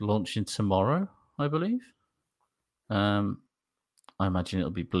shirts launching tomorrow, I believe. I imagine it'll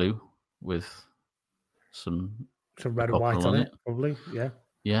be blue with some red and white on it, probably. Yeah.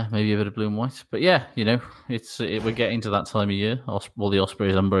 Yeah, maybe a bit of blue and white. But yeah, we're getting to that time of year. The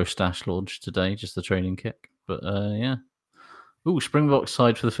Ospreys Umbro Stash launched today, just the training kit. But yeah. Ooh, Springbok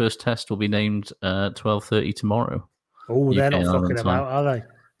side for the first test will be named 12:30 tomorrow. Oh, they're not fucking about, are they?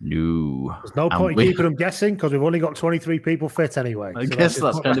 No. There's no point in keeping them guessing because we've only got 23 people fit anyway. I guess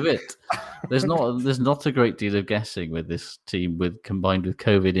that's kind of it. There's not a great deal of guessing with this team, combined with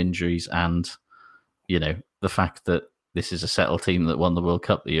COVID injuries and, the fact that this is a settled team that won the World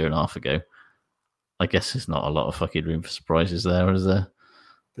Cup a year and a half ago. I guess there's not a lot of fucking room for surprises there, is there?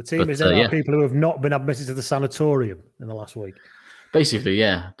 The team is people who have not been admitted to the sanatorium in the last week. Basically,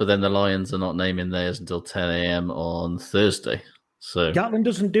 yeah. But then the Lions are not naming theirs until 10 a.m. on Thursday. So Gatland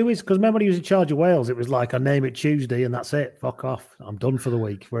doesn't do his, because remember when he was in charge of Wales, it was like, I name it Tuesday and that's it. Fuck off. I'm done for the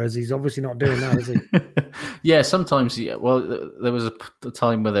week. Whereas he's obviously not doing that, is he? Yeah, sometimes. Yeah, well, there was a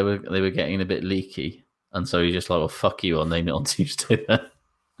time where they were getting a bit leaky, and so he's just like, well, fuck you, I'll name it on Tuesday then.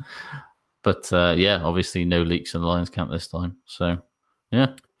 But yeah, obviously no leaks in the Lions camp this time. So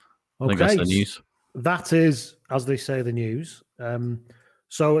yeah, I think that's the news. That is, as they say, the news.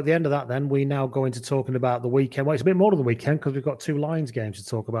 So at the end of that, then, we now go into talking about the weekend. Well, it's a bit more than the weekend because we've got 2 Lions games to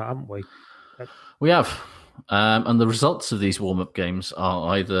talk about, haven't we? We have. And the results of these warm-up games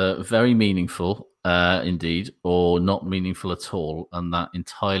are either very meaningful, indeed, or not meaningful at all. And that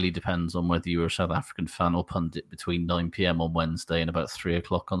entirely depends on whether you're a South African fan or pundit between 9 p.m. on Wednesday and about 3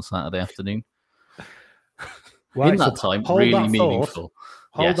 o'clock on Saturday afternoon. Right, in that time, really meaningful.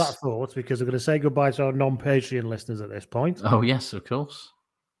 Hold that thought, because we're going to say goodbye to our non-Patreon listeners at this point. Oh, yes, of course.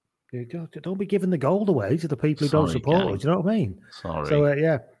 Don't be giving the gold away to the people who don't support us. Do you know what I mean? Sorry. So,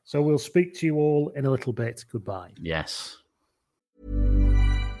 yeah. So we'll speak to you all in a little bit. Goodbye. Yes.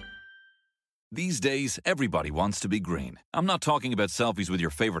 These days, everybody wants to be green. I'm not talking about selfies with your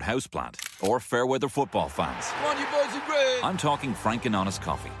favorite houseplant or fair weather football fans. Come on, you boys are green. I'm talking Frank and Honest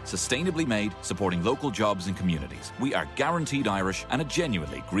coffee, sustainably made, supporting local jobs and communities. We are guaranteed Irish and a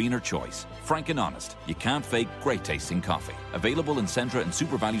genuinely greener choice. Frank and Honest, you can't fake great tasting coffee. Available in Centra and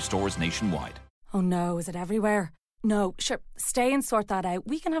Super Value stores nationwide. Oh no, is it everywhere? No, sure, stay and sort that out.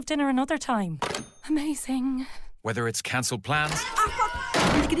 We can have dinner another time. Amazing. Whether it's cancelled plans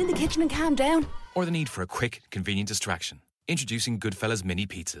Need to get in the kitchen and calm down. or the need for a quick, convenient distraction. Introducing Goodfellas Mini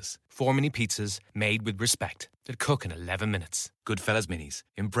Pizzas. 4 mini pizzas made with respect that cook in 11 minutes. Goodfellas Minis.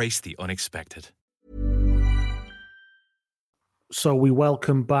 Embrace the unexpected. So we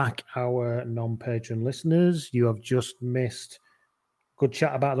welcome back our non-patron listeners. You have just missed good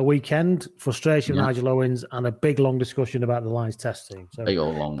chat about the weekend, frustration with Nigel Owens, and a big long discussion about the Lions test team. So big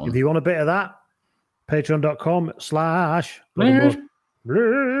old long one. if you want a bit of that, patreon.com/blood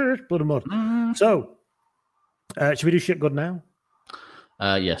and mud. So, should we do shit good now?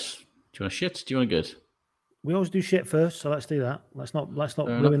 Yes. Do you want shit? Do you want good? We always do shit first, so let's do that. Let's not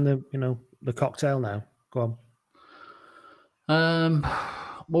ruin the cocktail now. Go on.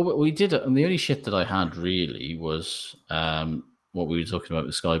 Well, we did it, and the only shit that I had really was what we were talking about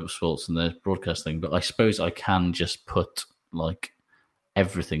with Sky Sports and their broadcasting. But I suppose I can just put like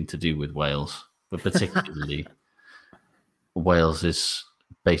everything to do with Wales, but particularly Wales is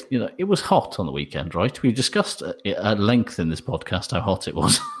based. It was hot on the weekend, right? We discussed at length in this podcast how hot it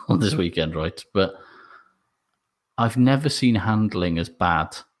was on this weekend, right? But I've never seen handling as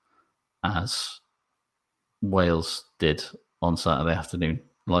bad as Wales did on Saturday afternoon.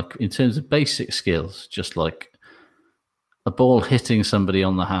 Like, in terms of basic skills, just like a ball hitting somebody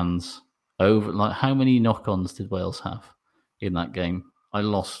on the hands over. Like, how many knock-ons did Wales have in that game? I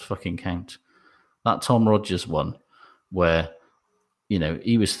lost fucking count. That Tom Rogers one, where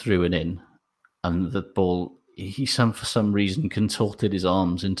he was through and in, and the ball, for some reason contorted his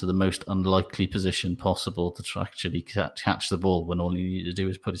arms into the most unlikely position possible to actually catch the ball when all he needed to do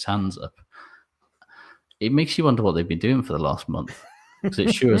was put his hands up. It makes you wonder what they've been doing for the last month. Because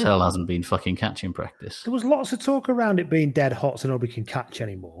it sure as hell hasn't been fucking catching practice. There was lots of talk around it being dead hot so nobody can catch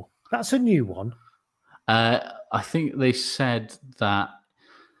anymore. That's a new one. I think they said that,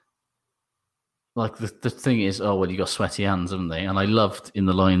 like, the thing is, you got sweaty hands, haven't they? And I loved in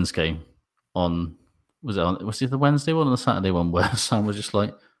the Lions game was it the Wednesday one or the Saturday one where Sam was just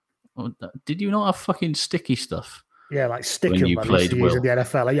like, did you not have fucking sticky stuff? Yeah, like sticking when you played Will in the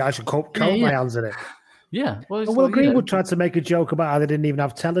NFL. Yeah, I should coat my hands in it. Yeah. Will Greenwood tried to make a joke about how they didn't even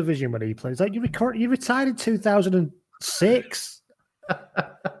have television when he played. It's like, you retired in 2006.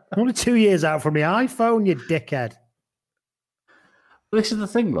 Only 2 years out from the iPhone, you dickhead. This is the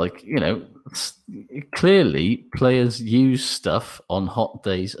thing, clearly players use stuff on hot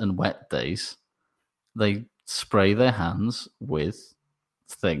days and wet days. They spray their hands with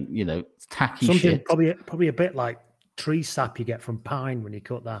tacky something shit. Probably a bit like tree sap you get from pine when you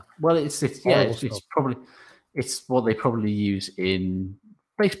cut that. Well, it's what they probably use in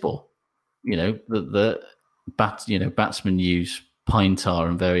baseball. Batsmen use pine tar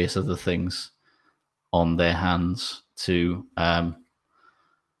and various other things on their hands to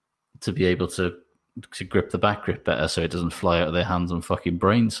be able to grip the back grip better, so it doesn't fly out of their hands and fucking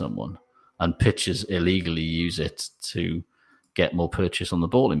brain someone. And pitchers illegally use it to get more purchase on the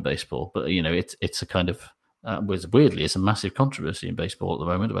ball in baseball. But it's a kind of weirdly, it's a massive controversy in baseball at the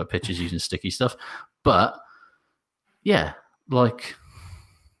moment about pitchers using sticky stuff. But yeah, like,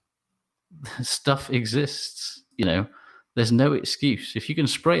 stuff exists. There's no excuse. If you can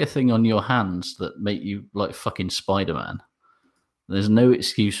spray a thing on your hands that make you like fucking Spider-Man, there's no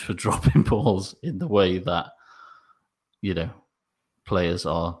excuse for dropping balls in the way that players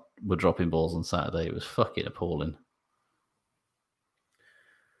were dropping balls on Saturday. It was fucking appalling.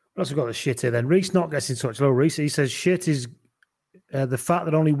 We've also got the shit here then. Reese not gets in touch. Hello, Reese. He says shit is the fact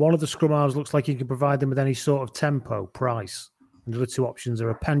that only one of the scrum halves looks like he can provide them with any sort of tempo, price. And the other two options are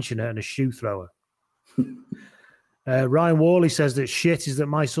a pensioner and a shoe thrower. Ryan Worley says that shit is that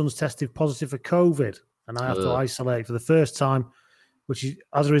my son's tested positive for COVID and I have to isolate for the first time, which is,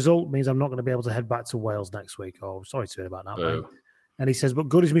 as a result means I'm not going to be able to head back to Wales next week. Oh, sorry to hear about that, mate. And he says, but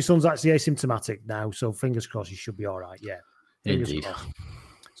good as my son's actually asymptomatic now, so fingers crossed he should be all right. Yeah. Indeed.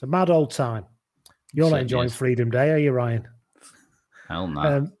 It's a mad old time. You're not enjoying Freedom Day, are you, Ryan? Hell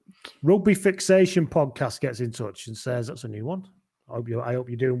no. Rugby Fixation Podcast gets in touch and says, that's a new one. I hope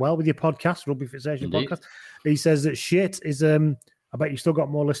you're doing well with your podcast, Rugby Fixation Podcast. He says that shit is, I bet you've still got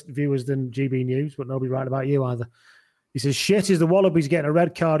more viewers than GB News, but nobody writing about you either. He says, shit is the Wallabies getting a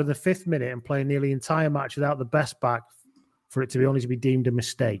red card in the 5th minute and playing nearly the entire match without the best back for it to be only to be deemed a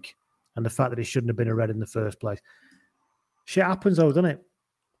mistake, and the fact that it shouldn't have been a red in the first place. Shit happens though, doesn't it?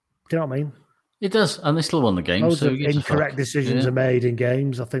 Do you know what I mean? It does, and they still won the game. Loads of incorrect decisions are made in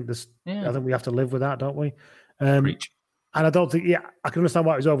games. I think I think we have to live with that, don't we? Preach. And I don't think, I can understand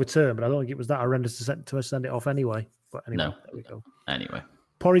why it was overturned, but I don't think it was that horrendous to send it off anyway. But anyway, no. There we go. Anyway.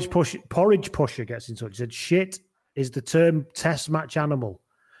 Porridge Pusher gets in touch. He said, shit is the term test match animal.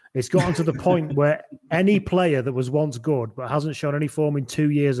 It's gotten to the point where any player that was once good but hasn't shown any form in 2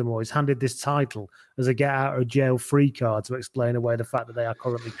 years or more is handed this title as a get-out-of-jail-free card to explain away the fact that they are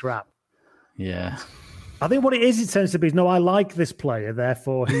currently crap. Yeah. I think what it tends to be is, no, I like this player,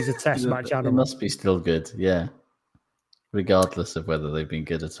 therefore he's a test match animal. It must be still good, yeah. Regardless of whether they've been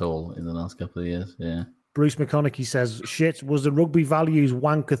good at all in the last couple of years, yeah. Bruce McConaughey says, shit, was the Rugby Values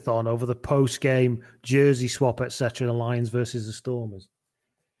wankathon over the post-game jersey swap, etc., the Lions versus the Stormers?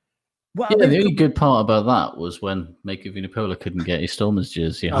 Well, yeah, the only good part about that was when Mako Vunipola couldn't get his Stormers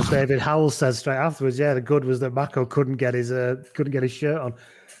jersey on. As David Howell says straight afterwards, yeah, the good was that Mako couldn't get his shirt on.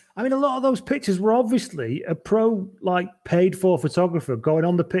 I mean, a lot of those pictures were obviously a pro, paid for photographer going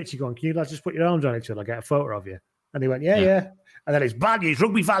on the pitch, going, can you just put your arms around each other and get a photo of you? And he went, yeah. And then it's values,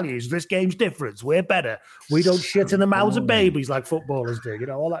 rugby values. This game's different. We're better. We don't shit in the mouths of babies like footballers do.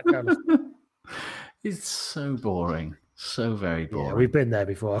 all that kind of stuff. It's so boring. So very boring. Yeah, we've been there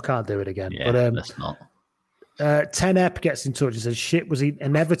before. I can't do it again. Yeah, but let's not. 10ep gets in touch and says, shit was the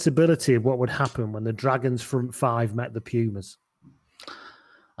inevitability of what would happen when the Dragons front five met the Pumas.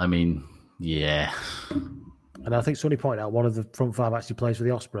 I mean, yeah. And I think somebody pointed out one of the front five actually plays for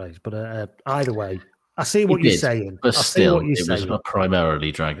the Ospreys. But either way, I see what you're saying. But still, it was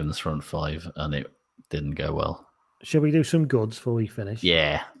primarily Dragons front five, and it didn't go well. Shall we do some goods before we finish?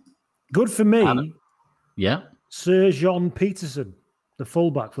 Yeah. Good for me. Yeah. Sir John Peterson, the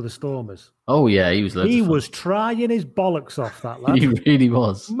fullback for the Stormers. Oh, yeah, he was trying his bollocks off, that lad. He really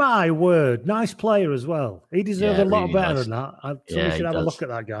was. My word. Nice player as well. He deserves a lot better than that. Somebody should have a look at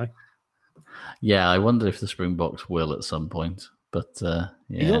that guy. Yeah, I wonder if the Springboks will at some point. But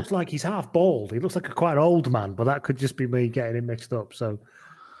He looks like he's half bald. He looks like quite an old man, but that could just be me getting him mixed up. So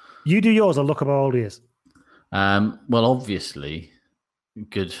you do yours. I'll look up how old he is. Well, obviously,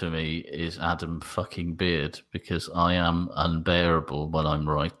 good for me is Adam fucking Beard, because I am unbearable when I'm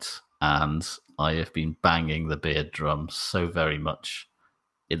right, and I have been banging the Beard drum so very much.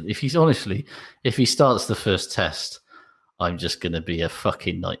 If he starts the first test, I'm just going to be a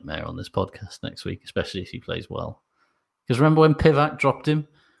fucking nightmare on this podcast next week, especially if he plays well. Because remember when Pivac dropped him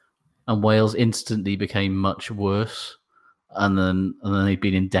and Wales instantly became much worse, and then they'd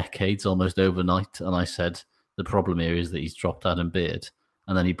been in decades almost overnight, and I said the problem here is that he's dropped Adam Beard.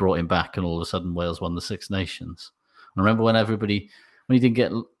 And then he brought him back, and all of a sudden Wales won the Six Nations. And remember when he didn't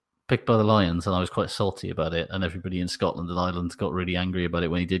get picked by the Lions, and I was quite salty about it, and everybody in Scotland and Ireland got really angry about it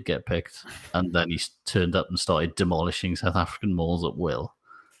when he did get picked. And then he turned up and started demolishing South African mauls at will.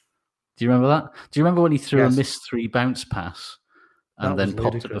 Do you remember that? Do you remember when he threw a missed 3 bounce pass and then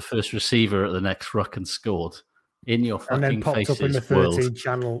popped up the first receiver at the next ruck and scored? In your fucking faces, and then popped up in the 13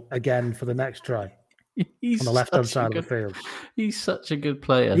 channel again for the next try. He's on the left-hand side of the field. He's such a good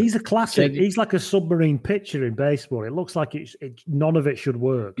player. He's a classic. He's like a submarine pitcher in baseball. It looks like none of it should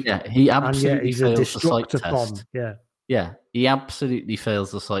work. Yeah, he absolutely he's fails a the sight test. Bomb. Yeah, he absolutely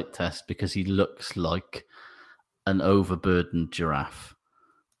fails the sight test because he looks like an overburdened giraffe.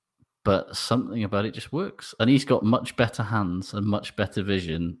 But something about it just works. And he's got much better hands and much better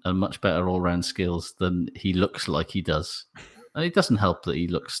vision and much better all-round skills than he looks like he does. And it doesn't help that he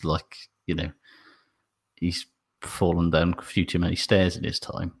looks like, he's fallen down a few too many stairs in his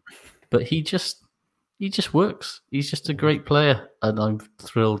time. But he just works. He's just a great player, and I'm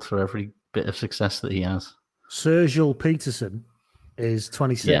thrilled for every bit of success that he has. Sergio Peterson is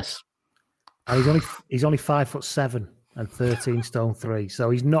 26. Yes. And he's only 5'7" and 13 stone 3, so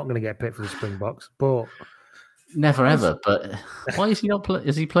he's not going to get picked for the Springboks. But never ever. But why is he not?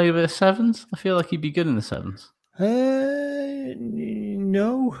 Is he play a bit of sevens? I feel like he'd be good in the sevens.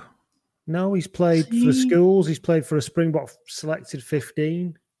 No, he's played for the schools. He's played for a Springbok selected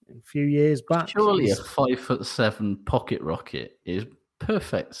 15 a few years back. Surely a 5'7" pocket rocket is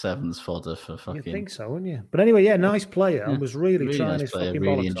perfect sevens fodder for fucking. You think so, wouldn't you? But anyway, nice player. I was really trying nice his player. fucking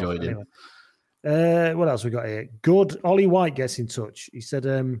Really bollocks enjoyed off. him. Anyway. What else we got here? Good. Ollie White gets in touch. He said,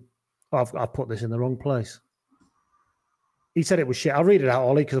 I've put this in the wrong place. He said it was shit. I'll read it out,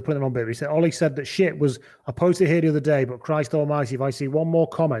 Ollie, because I put it in the wrong bit. He said, Ollie said that shit was, I posted here the other day, but Christ almighty, if I see one more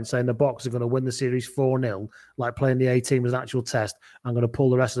comment saying the Box are going to win the series 4-0, like playing the A-team as an actual test, I'm going to pull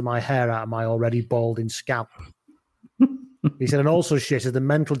the rest of my hair out of my already balding scalp. He said, and also shit is the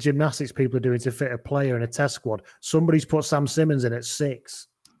mental gymnastics people are doing to fit a player in a test squad. Somebody's put Sam Simmons in at 6.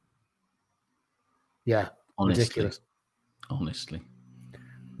 Yeah, ridiculous. Honestly.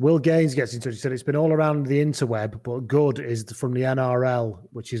 Will Gaines gets in touch. He said it's been all around the interweb, but good is from the NRL,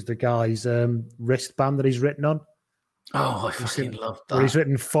 which is the guy's wristband that he's written on. Oh, I fucking love that. Where he's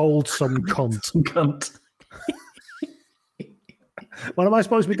written, fold some cunt. Some cunt. What am I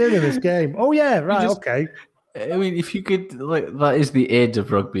supposed to be doing in this game? Oh, yeah, right, okay. I mean, if you could, that is the id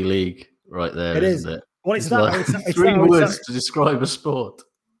of rugby league right there, isn't it? Well, it's three words to describe a sport.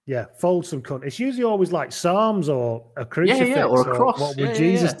 Yeah, fold some cunt. It's usually always like Psalms or a crucifix or a cross. What would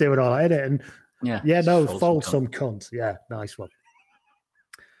Jesus do and all that, isn't it? And fold some cunt. Yeah, nice one.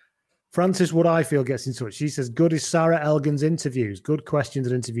 Frances Wood Ifield gets into it. She says, good is Sarah Elgin's interviews. Good questions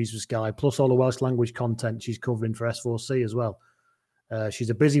and interviews for Sky, plus all the Welsh language content she's covering for S4C as well. She's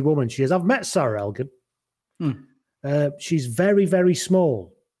a busy woman. She is. I've met Sarah Elgin. She's very, very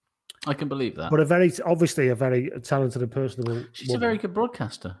small. I can believe that. But obviously a very talented and personable She's woman. a very good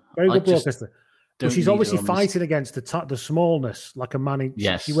broadcaster. Very good broadcaster. But she's obviously fighting against the smallness, like a man.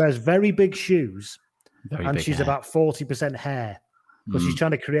 Yes. She wears very big shoes, and she's about 40% hair. But she's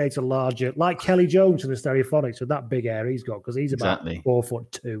trying to create a larger, like Kelly Jones in the Stereophonics with that big hair he's got, because he's about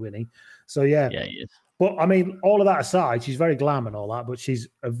 4'2", isn't he? So yeah, he is. But I mean, all of that aside, she's very glam and all that. But she's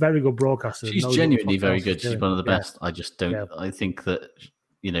a very good broadcaster. She's genuinely very good. She's one of the best. I just don't. Yeah. I think that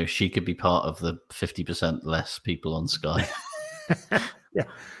she could be part of the 50% less people on Sky. Yeah.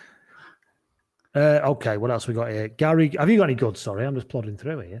 Okay, what else we got here? Gary, have you got any good? Sorry, I'm just plodding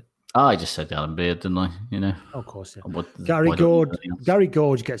through here. I just said Alan Beard, didn't I? Of course, yeah. Gary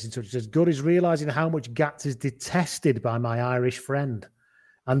Gorge gets in touch and says, good is realising how much Gats is detested by my Irish friend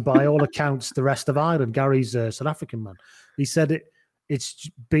and by all accounts the rest of Ireland. Gary's a South African man. He said it's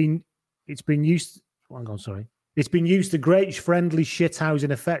been used. Hang on, sorry. It's been used to great friendly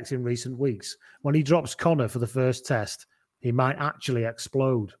shithousing effect in recent weeks. When he drops Connor for the first test, he might actually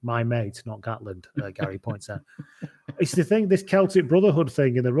explode. My mate, not Gatland, Gary points out. It's the thing, this Celtic Brotherhood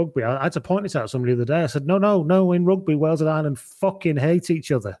thing in the rugby. I had to point this out to somebody the other day. I said, no, in rugby, Wales and Ireland fucking hate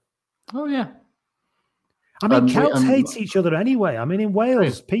each other. Oh, yeah. I mean, Celts hate each other anyway. I mean, in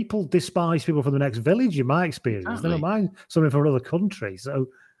Wales, people despise people from the next village, in my experience. Exactly. Never mind something from another country. So,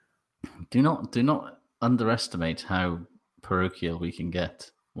 do not underestimate how parochial we can get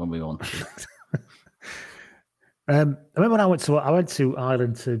when we want to. I remember when I went to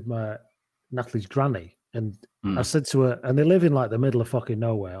Ireland to Natalie's granny, and I said to her, and they live in like the middle of fucking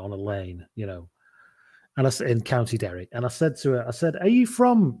nowhere on a lane, and I said in County Derry, and I said to her, are you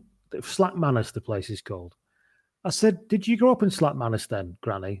from Slackmanners, the place is called? I said, did you grow up in Slackmanners then,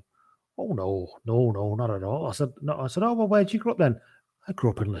 granny? Oh no, not at all. I said, no. I said, oh well, where'd you grow up then? I grew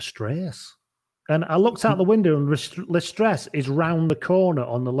up in Lestrade. And I looked out the window, and Lestrade is round the corner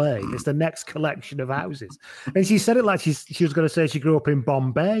on the lane. It's the next collection of houses. And she said it like she was going to say she grew up in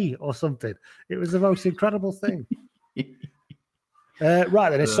Bombay or something. It was the most incredible thing. Right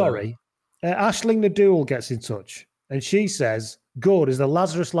then, sorry. Aisling Nadool gets in touch, and she says, good is the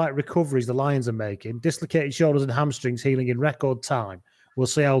Lazarus-like recoveries the Lions are making. Dislocated shoulders and hamstrings healing in record time. We'll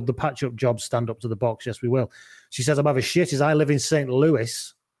see how the patch-up jobs stand up to the box. Yes, we will. She says, I'm having shit as I live in St.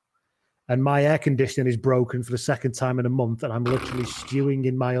 Louis, and my air conditioning is broken for the second time in a month, and I'm literally stewing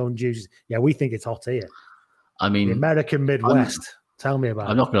in my own juices. Yeah, we think it's hot here. I mean, the American Midwest. Tell me about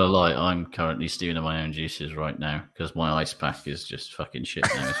it. I'm not going to lie. I'm currently stewing in my own juices right now because my ice pack is just fucking shit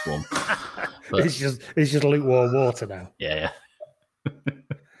now. It's warm. But, it's just lukewarm water now. Yeah.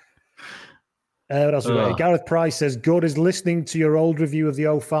 What else we got? Gareth Price says, good is listening to your old review of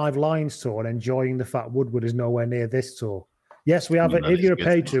the 05 Lions tour and enjoying the fact Woodward is nowhere near this tour. Yes, we have it. If you're a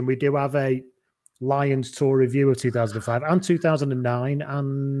patron, we do have a Lions tour review of 2005 and 2009.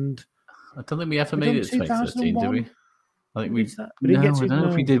 And I don't think we ever made it to 2013, did we? I think we. I don't know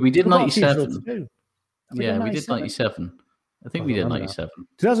if we did. We did 97. Yeah, we did 97. I think we did 97.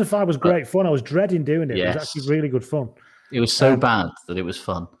 2005 was great fun. I was dreading doing it. Yes. It was actually really good fun. It was so bad that it was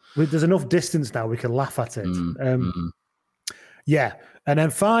fun. There's enough distance now we can laugh at it. Yeah. And then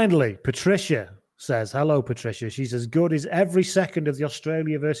finally, Patricia says, hello, Patricia. She says, good is every second of the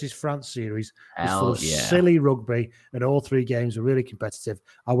Australia versus France series is full of silly rugby, and all three games are really competitive.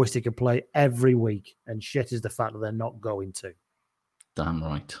 I wish they could play every week, and shit is the fact that they're not going to. Damn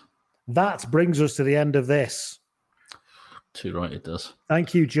right. That brings us to the end of this. Too right it does.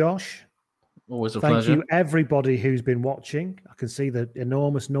 Thank you, Josh. Always a pleasure. Thank you, everybody who's been watching. I can see the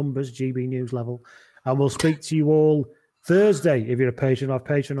enormous numbers, GB News level. And we'll speak to you all Thursday, if you're a patron. Our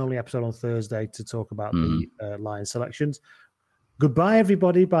patron-only episode on Thursday to talk about the Lion selections. Goodbye,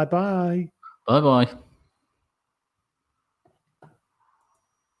 everybody. Bye-bye. Bye-bye.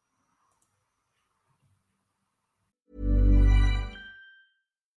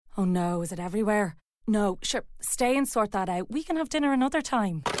 Oh, no. Is it everywhere? No. Sure. Stay and sort that out. We can have dinner another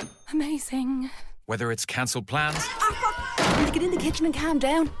time. Amazing. Whether it's cancelled plans... Need to get in the kitchen and calm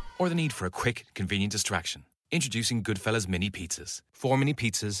down. Or the need for a quick, convenient distraction. Introducing Goodfellas Mini Pizzas. 4 mini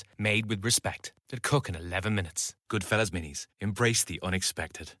pizzas made with respect that cook in 11 minutes. Goodfellas Minis. Embrace the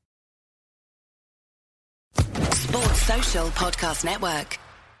unexpected. Sports Social Podcast Network.